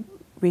 They could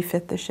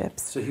refit the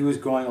ships. So he was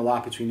going a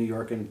lot between New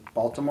York and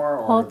Baltimore?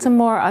 Or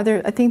Baltimore, I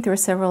think there were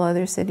several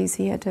other cities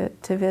he had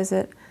to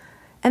visit.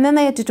 And then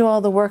they had to do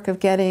all the work of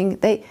getting,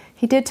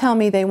 he did tell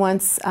me they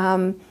once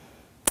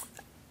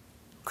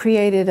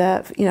created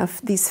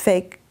these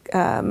fake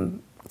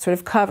sort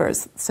of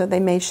covers. So they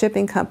made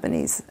shipping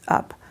companies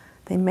up.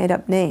 They made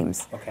up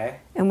names. Okay.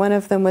 And one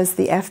of them was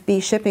the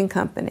FB Shipping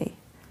Company.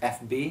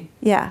 FB?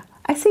 Yeah.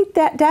 I think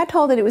Dad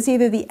told it was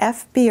either the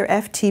FB or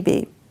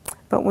FTB.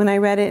 But when I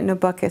read it in a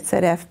book, it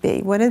said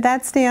FB. What did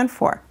that stand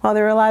for? Well,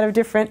 there were a lot of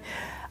different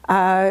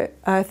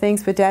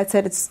things, but Dad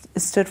said it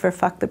stood for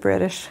 "fuck the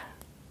British"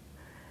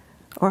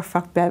 or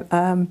 "fuck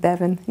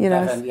Bevan," you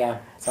know. Bevan, yeah.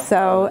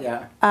 So,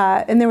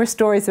 yeah. And there were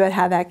stories about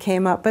how that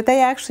came up, but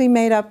they actually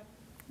made up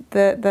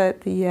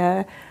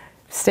the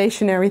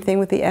stationery thing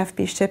with the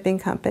FB shipping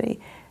company.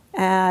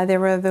 There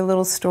were the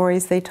little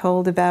stories they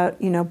told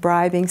about, you know,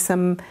 bribing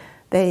some.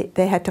 They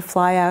had to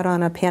fly out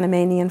on a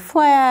Panamanian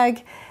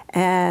flag,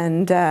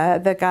 and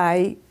the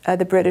guy,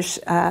 the British,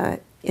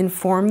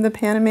 informed the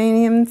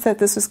Panamanians that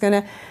this was going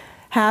to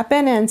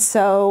happen, and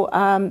so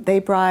they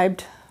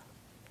bribed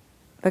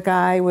the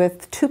guy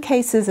with 2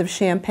 cases of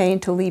champagne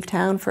to leave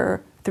town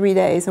for 3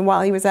 days, and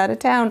while he was out of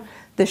town,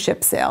 the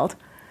ship sailed.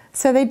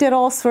 So they did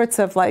all sorts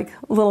of like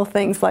little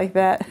things like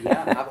that.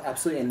 Yeah,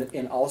 absolutely,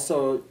 and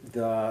also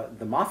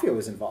the mafia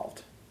was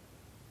involved.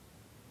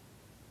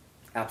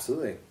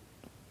 Absolutely.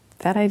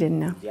 That I didn't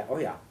know. Yeah. Oh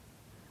yeah.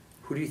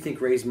 Who do you think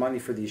raised money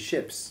for these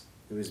ships?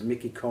 It was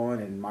Mickey Cohen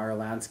and Meyer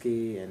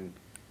Lansky, and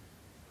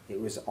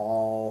it was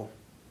all,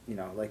 you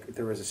know, like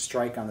there was a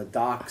strike on the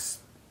docks,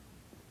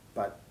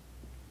 but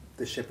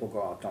the ship will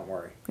go out. Don't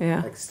worry.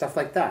 Yeah. Like stuff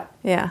like that.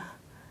 Yeah.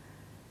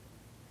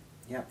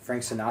 Yeah.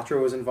 Frank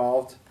Sinatra was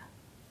involved.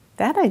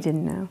 That I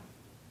didn't know.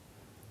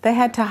 They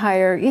had to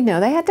hire, you know,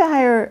 they had to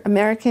hire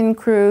American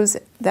crews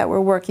that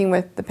were working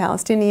with the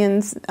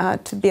Palestinians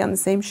to be on the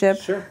same ship,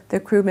 Sure. the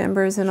crew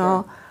members and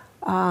Sure.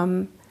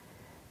 all.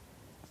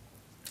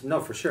 No,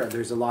 for sure.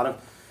 There's a lot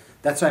of.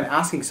 That's why I'm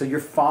asking. So your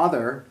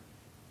father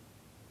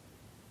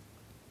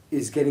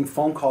is getting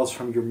phone calls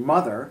from your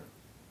mother,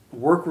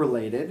 work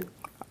related.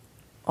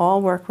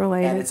 All work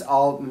related. And it's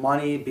all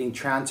money being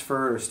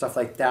transferred or stuff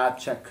like that.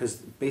 Check, because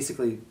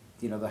basically,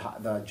 you know,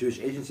 the Jewish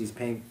agencies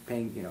paying,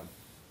 you know,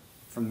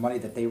 from the money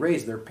that they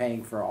raise, they're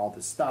paying for all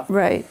this stuff.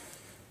 Right.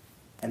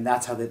 And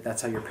that's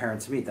how your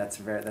parents meet. That's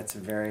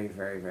very,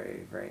 very,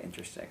 very, very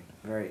interesting.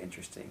 Very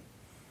interesting.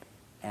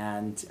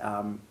 And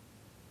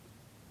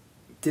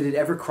did it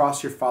ever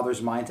cross your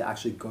father's mind to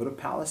actually go to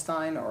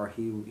Palestine, or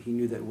he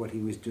knew that what he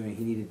was doing,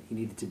 he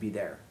needed to be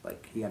there,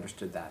 like he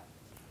understood that?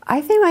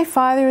 I think my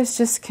father was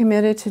just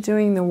committed to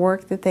doing the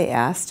work that they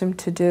asked him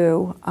to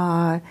do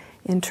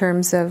in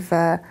terms of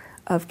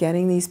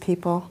getting these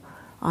people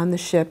on the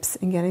ships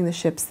and getting the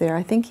ships there.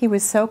 I think he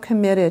was so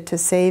committed to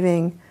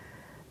saving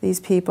these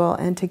people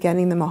and to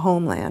getting them a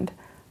homeland.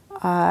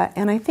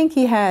 And I think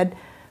he had,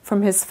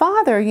 from his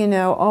father, you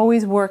know,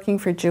 always working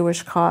for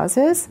Jewish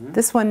causes. Mm-hmm.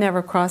 This one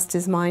never crossed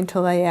his mind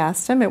till they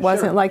asked him. It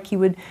wasn't like he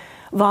would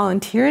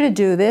volunteer to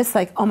do this,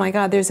 like, oh my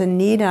God, there's a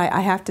need, I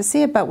have to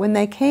see it. But when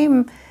they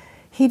came,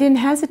 he didn't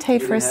hesitate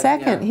for a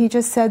second. Yeah. He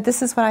just said,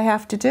 this is what I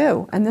have to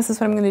do, and this is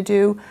what I'm going to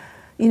do.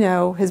 You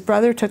know, his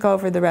brother took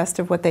over the rest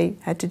of what they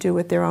had to do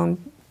with their own,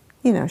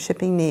 you know,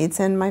 shipping needs,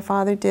 and my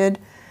father did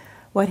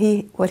what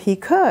he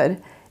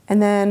could.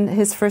 And then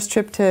his first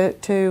trip to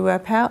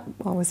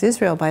was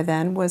Israel by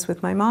then, was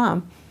with my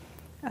mom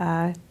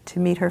to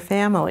meet her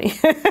family,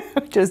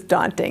 which was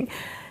daunting,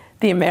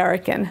 the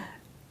American.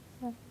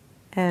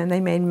 And they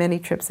made many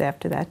trips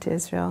after that to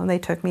Israel, and they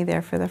took me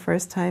there for the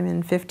first time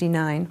in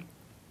 '59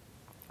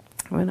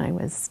 when I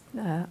was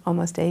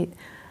almost 8.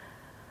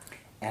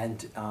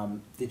 And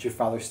did your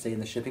father stay in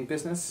the shipping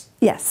business?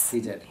 Yes. He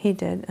did? He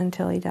did,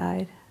 until he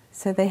died.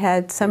 So they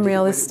had some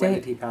real estate. When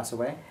did he pass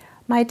away?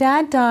 My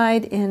dad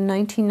died in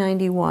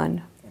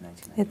 1991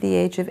 at the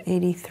age of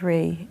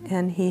 83,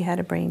 and he had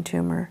a brain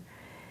tumor.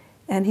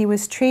 And he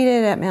was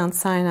treated at Mount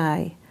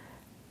Sinai,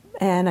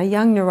 and a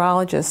young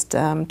neurologist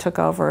took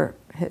over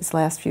his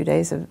last few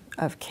days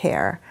of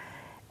care.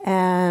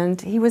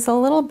 And he was a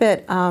little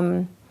bit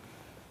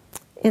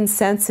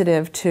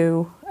insensitive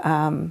to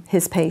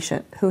his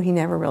patient, who he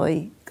never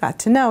really got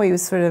to know. He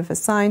was sort of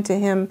assigned to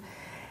him,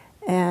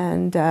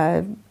 and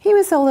he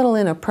was a little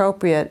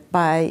inappropriate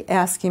by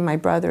asking my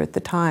brother at the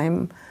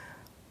time,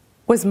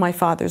 was my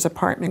father's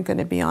apartment going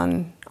to be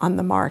on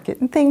the market,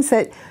 and things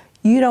that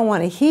you don't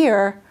want to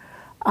hear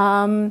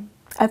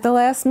at the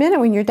last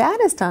minute when your dad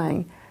is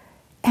dying.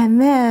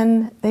 And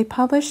then they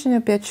published an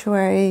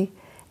obituary,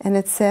 and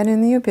it said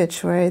in the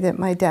obituary that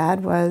my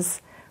dad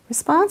was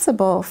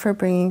responsible for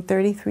bringing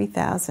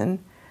 33,000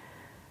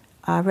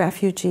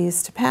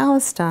 refugees to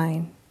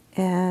Palestine.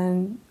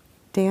 And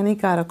Danny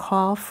got a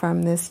call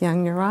from this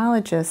young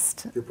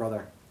neurologist. Your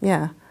brother?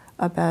 Yeah,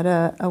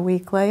 about a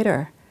week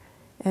later,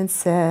 and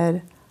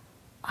said,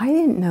 I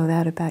didn't know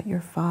that about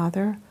your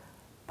father,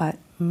 but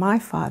my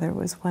father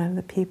was one of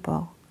the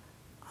people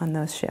on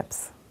those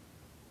ships.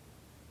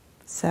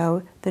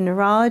 So the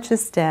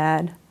neurologist's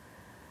dad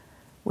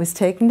was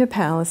taken to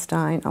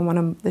Palestine on one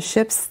of the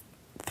ships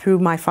through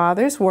my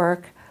father's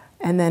work,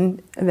 and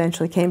then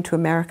eventually came to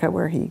America,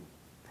 where he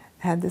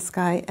had this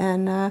guy.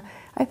 And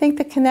I think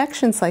the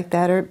connections like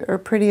that are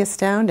pretty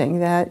astounding,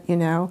 that, you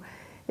know,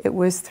 it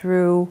was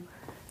through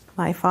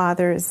my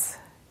father's,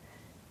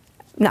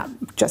 not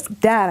just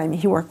dad, I mean,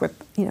 he worked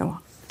with, you know,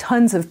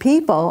 tons of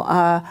people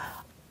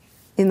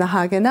in the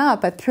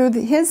Haganah, but through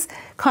his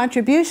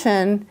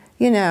contribution,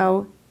 you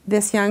know,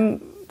 this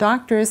young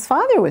doctor's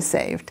father was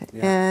saved.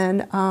 Yeah.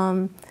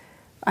 And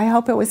I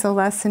hope it was a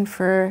lesson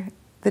for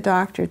the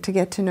doctor to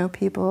get to know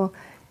people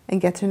and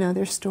get to know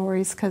their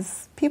stories,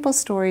 because people's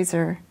stories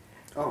are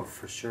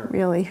for sure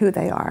really who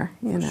they are,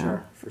 you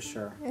know. For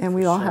sure. And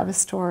we all have a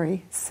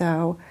story.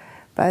 So,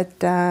 but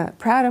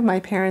proud of my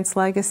parents'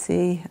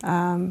 legacy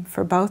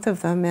for both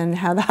of them, and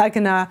how the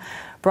Haganah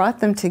brought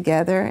them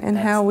together, and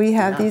how we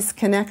have these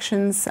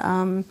connections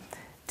to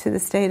the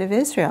state of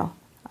Israel.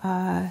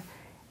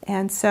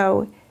 And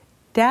so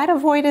Dad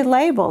avoided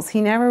labels.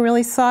 He never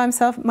really saw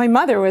himself. My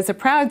mother was a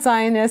proud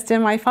Zionist,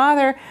 and my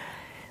father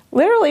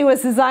literally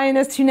was a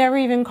Zionist who never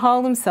even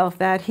called himself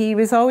that. He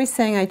was always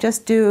saying, I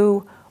just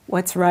do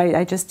what's right,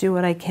 I just do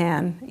what I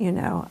can, you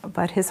know.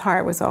 But his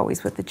heart was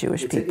always with the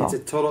Jewish people. It's a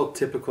total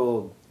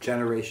typical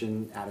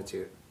generation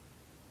attitude.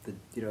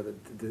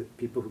 The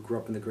people who grew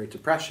up in the Great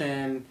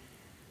Depression,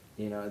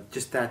 you know,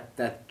 just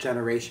that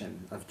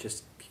generation of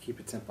just keep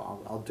it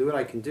simple. I'll do what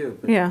I can do,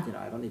 but you know,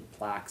 I don't need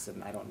plaques,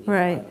 and I don't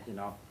need, you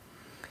know.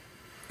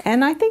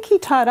 And I think he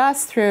taught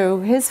us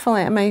through his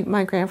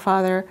my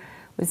grandfather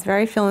was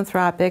very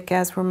philanthropic,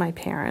 as were my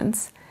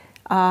parents.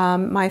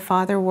 My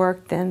father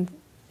worked, and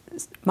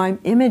my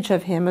image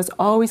of him was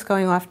always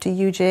going off to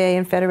UJA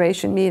and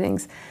Federation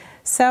meetings.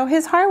 So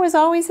his heart was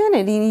always in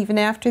it. And even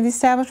after the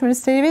establishment of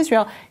the State of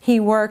Israel, he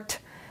worked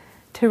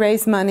to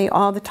raise money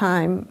all the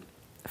time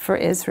for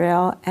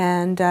Israel,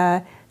 and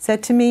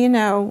said to me, you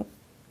know,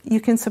 you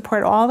can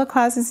support all the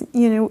causes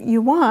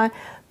you want,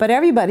 but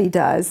everybody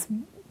does.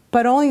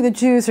 But only the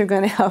Jews are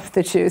going to help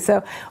the Jews.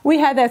 So we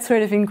had that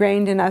sort of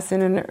ingrained in us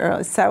in an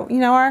early. So, you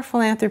know, our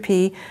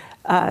philanthropy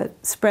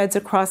spreads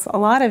across a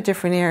lot of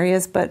different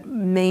areas, but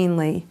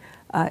mainly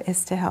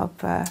is to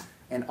help.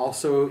 And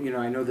also, you know,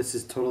 I know this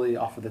is totally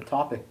off of the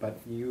topic, but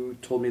you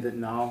told me that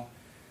now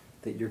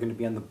that you're going to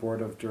be on the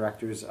board of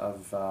directors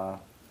of the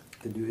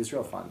New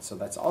Israel Fund. So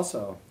that's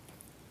also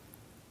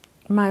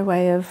my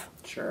way of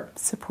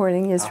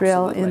supporting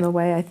Israel in the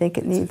way I think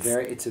it needs.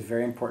 It's a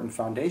very important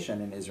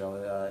foundation in Israel.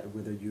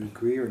 Whether you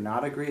agree or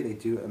not agree, they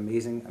do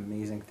amazing,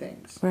 amazing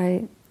things.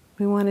 Right.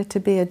 We want it to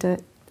be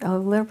a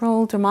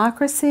liberal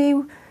democracy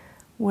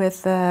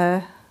with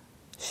a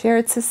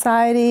shared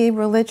society,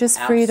 religious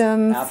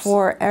freedom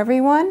for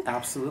everyone.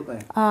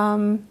 Absolutely.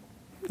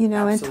 You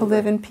know, and to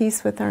live in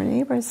peace with our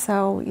neighbors.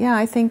 So, yeah,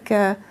 I think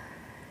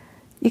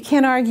you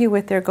can't argue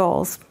with their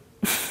goals.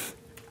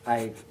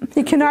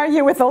 You can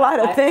argue with a lot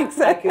of things.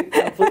 I could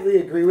completely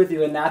agree with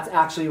you, and that's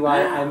actually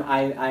why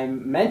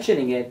I'm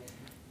mentioning it,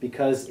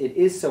 because it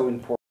is so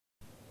important.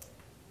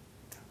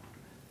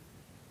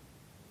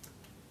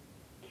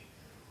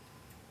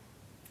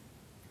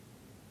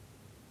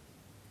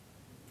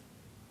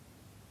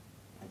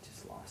 I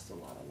just lost a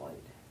lot of light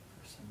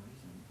for some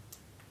reason.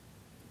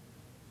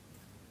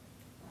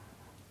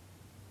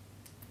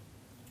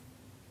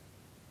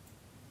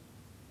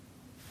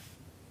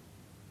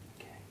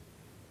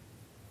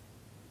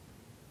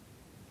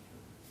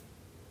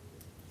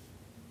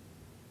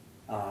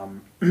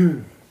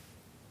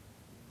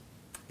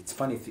 It's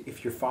funny,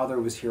 if your father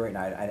was here right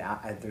now,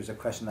 there's a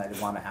question that I'd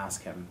want to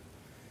ask him,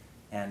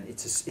 and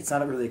it's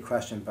not really a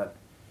question, but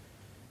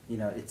you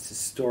know, it's a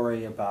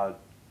story about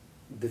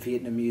the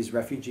Vietnamese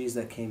refugees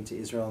that came to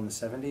Israel in the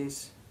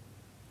 70s.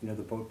 You know,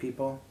 the boat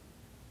people.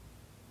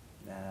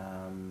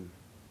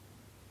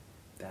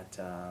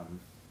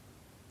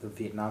 The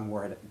Vietnam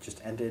War had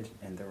just ended,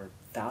 and there were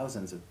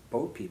thousands of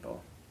boat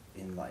people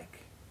in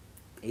like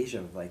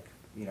Asia, like,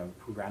 you know,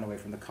 who ran away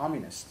from the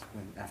communists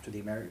after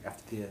the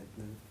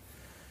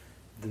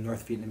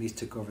North Vietnamese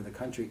took over the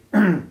country.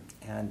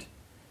 And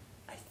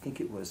I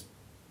think it was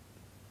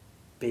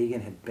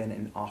Begin had been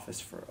in office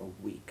for a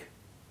week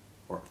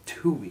or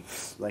 2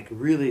 weeks. Like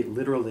really,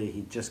 literally,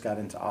 he just got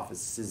into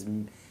office. This is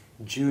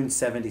June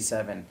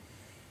 '77,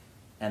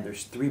 and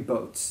there's 3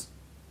 boats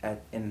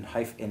in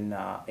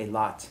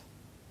Eilat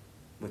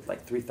with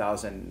like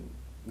 3,000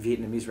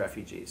 Vietnamese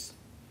refugees.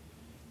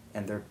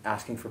 And they're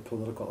asking for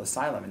political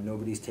asylum, and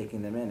nobody's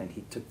taking them in. And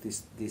he took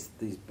these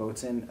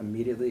boats in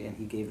immediately, and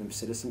he gave them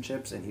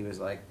citizenships. And he was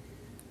like,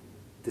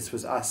 "This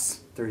was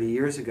us 30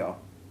 years ago.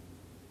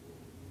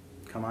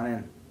 Come on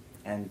in."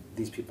 And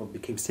these people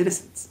became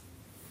citizens.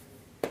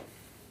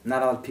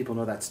 Not a lot of people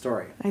know that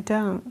story. I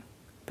don't,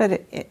 but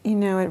it you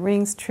know, it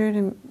rings true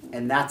to.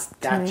 And that's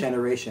that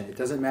generation. It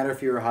doesn't matter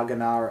if you're a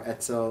Haganah or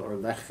Etzel or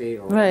Lechi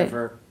or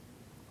whatever.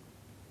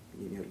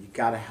 You know, you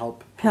got to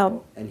help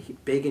people. And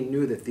Begin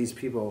knew that these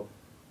people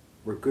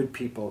were good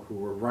people who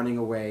were running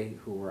away,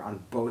 who were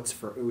on boats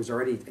for, it was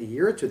already a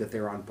year or two that they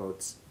were on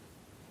boats.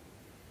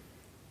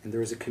 And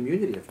there was a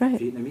community of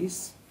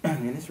Vietnamese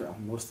in Israel.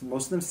 Most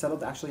of them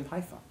settled actually in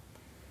Haifa.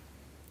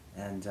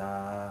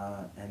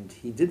 And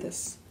he did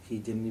this. He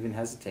didn't even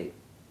hesitate.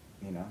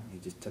 You know, he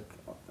just took,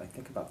 I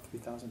think, about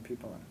 3,000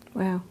 people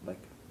in. Wow. Like.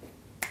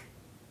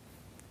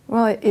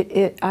 Well,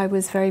 I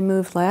was very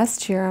moved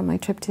last year on my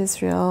trip to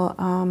Israel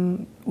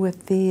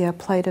with the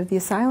plight of the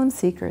asylum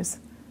seekers.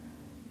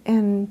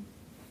 And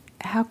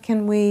how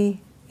can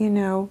we, you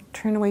know,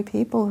 turn away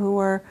people who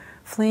are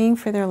fleeing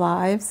for their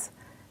lives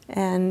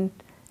and,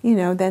 you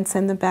know, then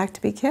send them back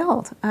to be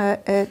killed?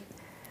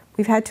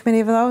 We've had too many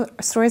of those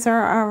stories of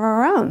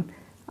our own.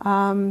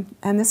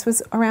 And this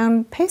was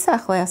around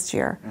Pesach last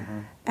year.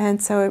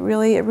 And so it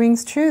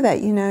rings true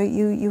that, you know,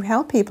 you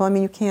help people. I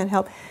mean, you can't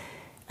help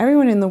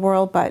everyone in the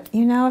world, but,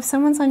 you know, if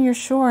someone's on your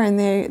shore and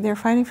they're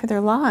fighting for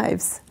their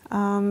lives,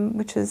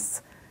 which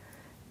is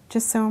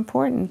just so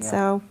important. Yeah.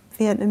 So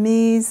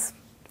Vietnamese,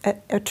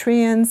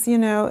 Eritreans, you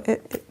know,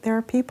 there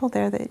are people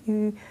there that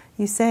you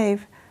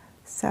save.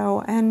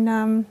 So,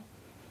 and,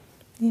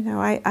 you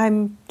know,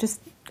 I'm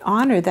just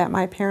honored that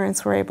my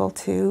parents were able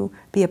to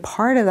be a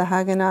part of the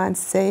Haganah and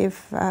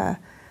save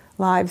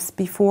lives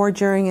before,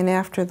 during, and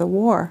after the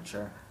war.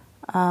 Sure.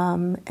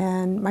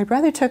 And my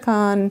brother took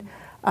on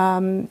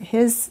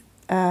his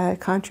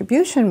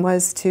contribution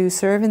was to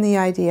serve in the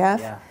IDF.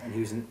 Yeah,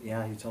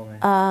 and he told me.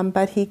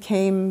 But he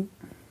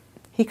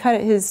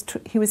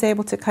was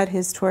able to cut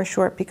his tour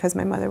short because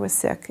my mother was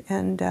sick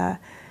and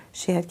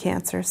she had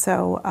cancer,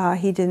 so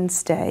he didn't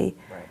stay.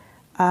 Right.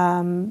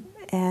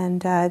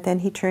 And then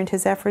he turned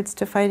his efforts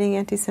to fighting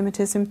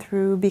anti-Semitism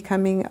through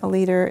becoming a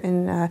leader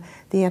in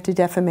the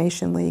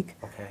Anti-Defamation League.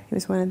 Okay. He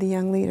was one of the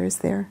young leaders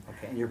there.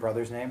 Okay, and your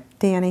brother's name?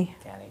 Danny.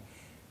 Danny.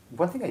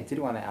 One thing I did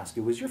want to ask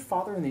you, was your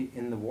father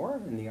in the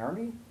war, in the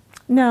army?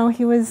 No,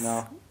 he was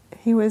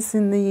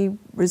in the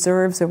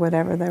reserves or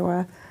whatever they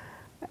were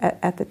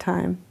at the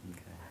time.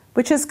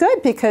 Which is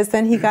good because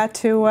then he got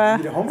to... you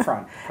need a home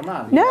front. Come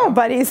on. No,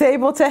 but he's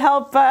able to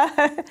help...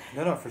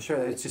 No, for sure.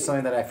 It's just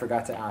something that I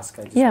forgot to ask.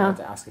 I just wanted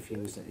to ask if he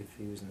was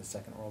in the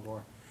Second World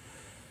War.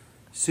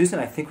 Susan,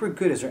 I think we're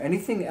good. Is there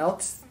anything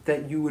else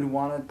that you would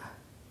want to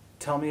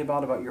tell me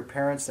about your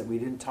parents that we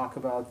didn't talk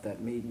about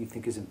that you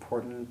think is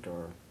important?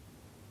 Or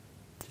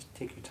just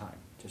take your time.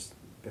 Just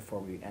before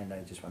we end,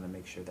 I just want to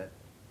make sure that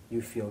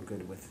you feel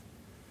good with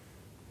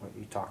what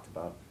you talked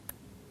about.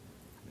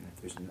 And if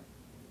there's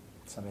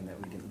something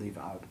that we didn't leave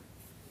out.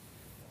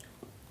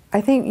 I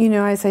think, you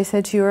know, as I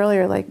said to you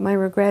earlier, like my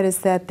regret is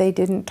that they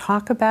didn't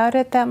talk about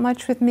it that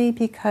much with me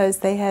because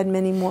they had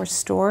many more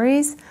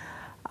stories.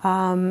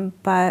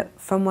 But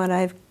from what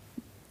I've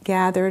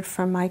gathered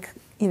from my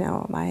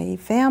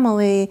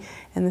family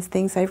and the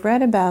things I've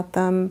read about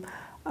them,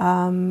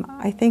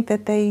 I think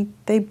that they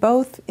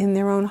both, in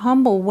their own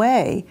humble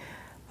way,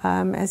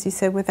 as you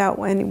said, without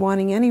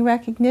wanting any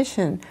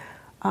recognition,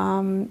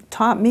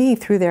 taught me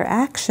through their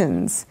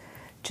actions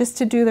just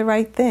to do the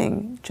right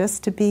thing,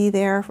 just to be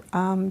there,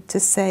 to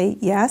say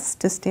yes,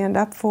 to stand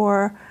up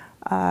for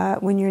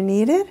when you're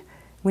needed,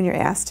 when you're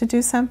asked to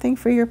do something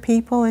for your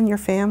people and your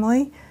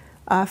family.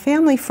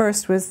 Family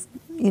first was,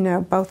 you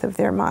know, both of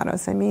their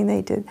mottos. I mean,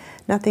 they did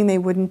nothing they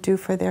wouldn't do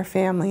for their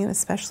family, and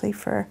especially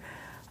for,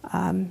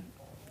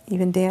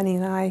 even Danny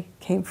and I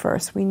came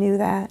first, we knew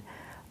that.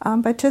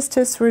 But just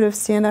to sort of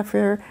stand up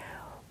for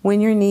when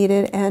you're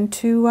needed, and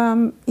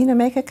to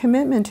make a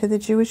commitment to the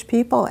Jewish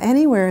people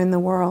anywhere in the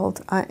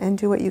world and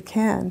do what you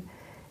can.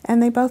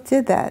 And they both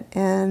did that,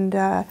 and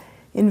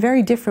in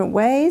very different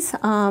ways.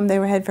 They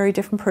had very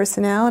different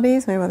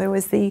personalities. My mother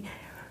was the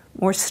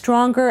more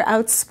stronger,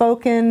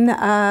 outspoken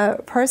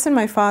person.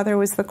 My father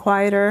was the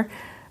quieter,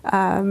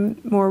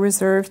 more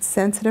reserved,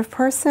 sensitive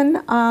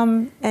person.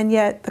 And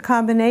yet the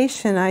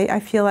combination, I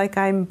feel like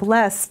I'm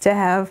blessed to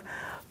have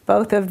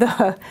both of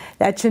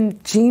that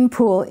gene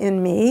pool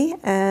in me,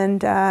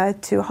 and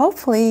to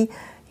hopefully,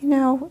 you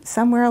know,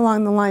 somewhere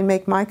along the line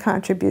make my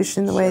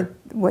contribution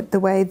the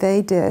way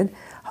they did,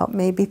 help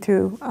maybe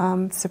through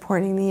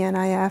supporting the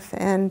NIF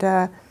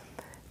and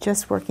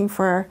just working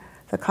for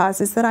the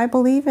causes that I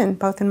believe in,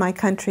 both in my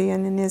country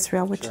and in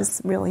Israel, which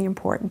is really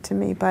important to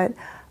me. But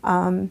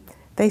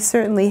they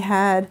certainly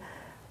had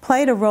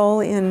played a role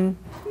in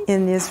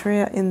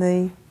Israel in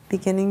the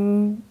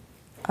beginning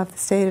of the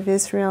State of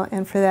Israel,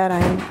 and for that I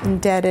am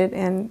indebted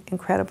and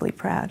incredibly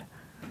proud.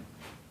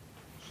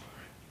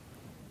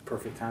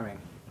 Perfect timing.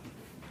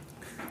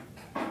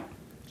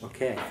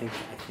 Okay, I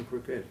think we're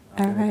good.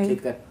 All I'm going right. to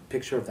take that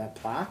picture of that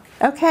plaque.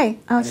 Okay.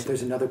 And if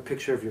there's another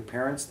picture of your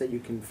parents that you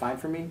can find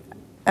for me,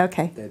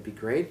 okay, that'd be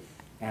great.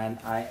 And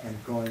I am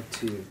going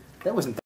to... That wasn't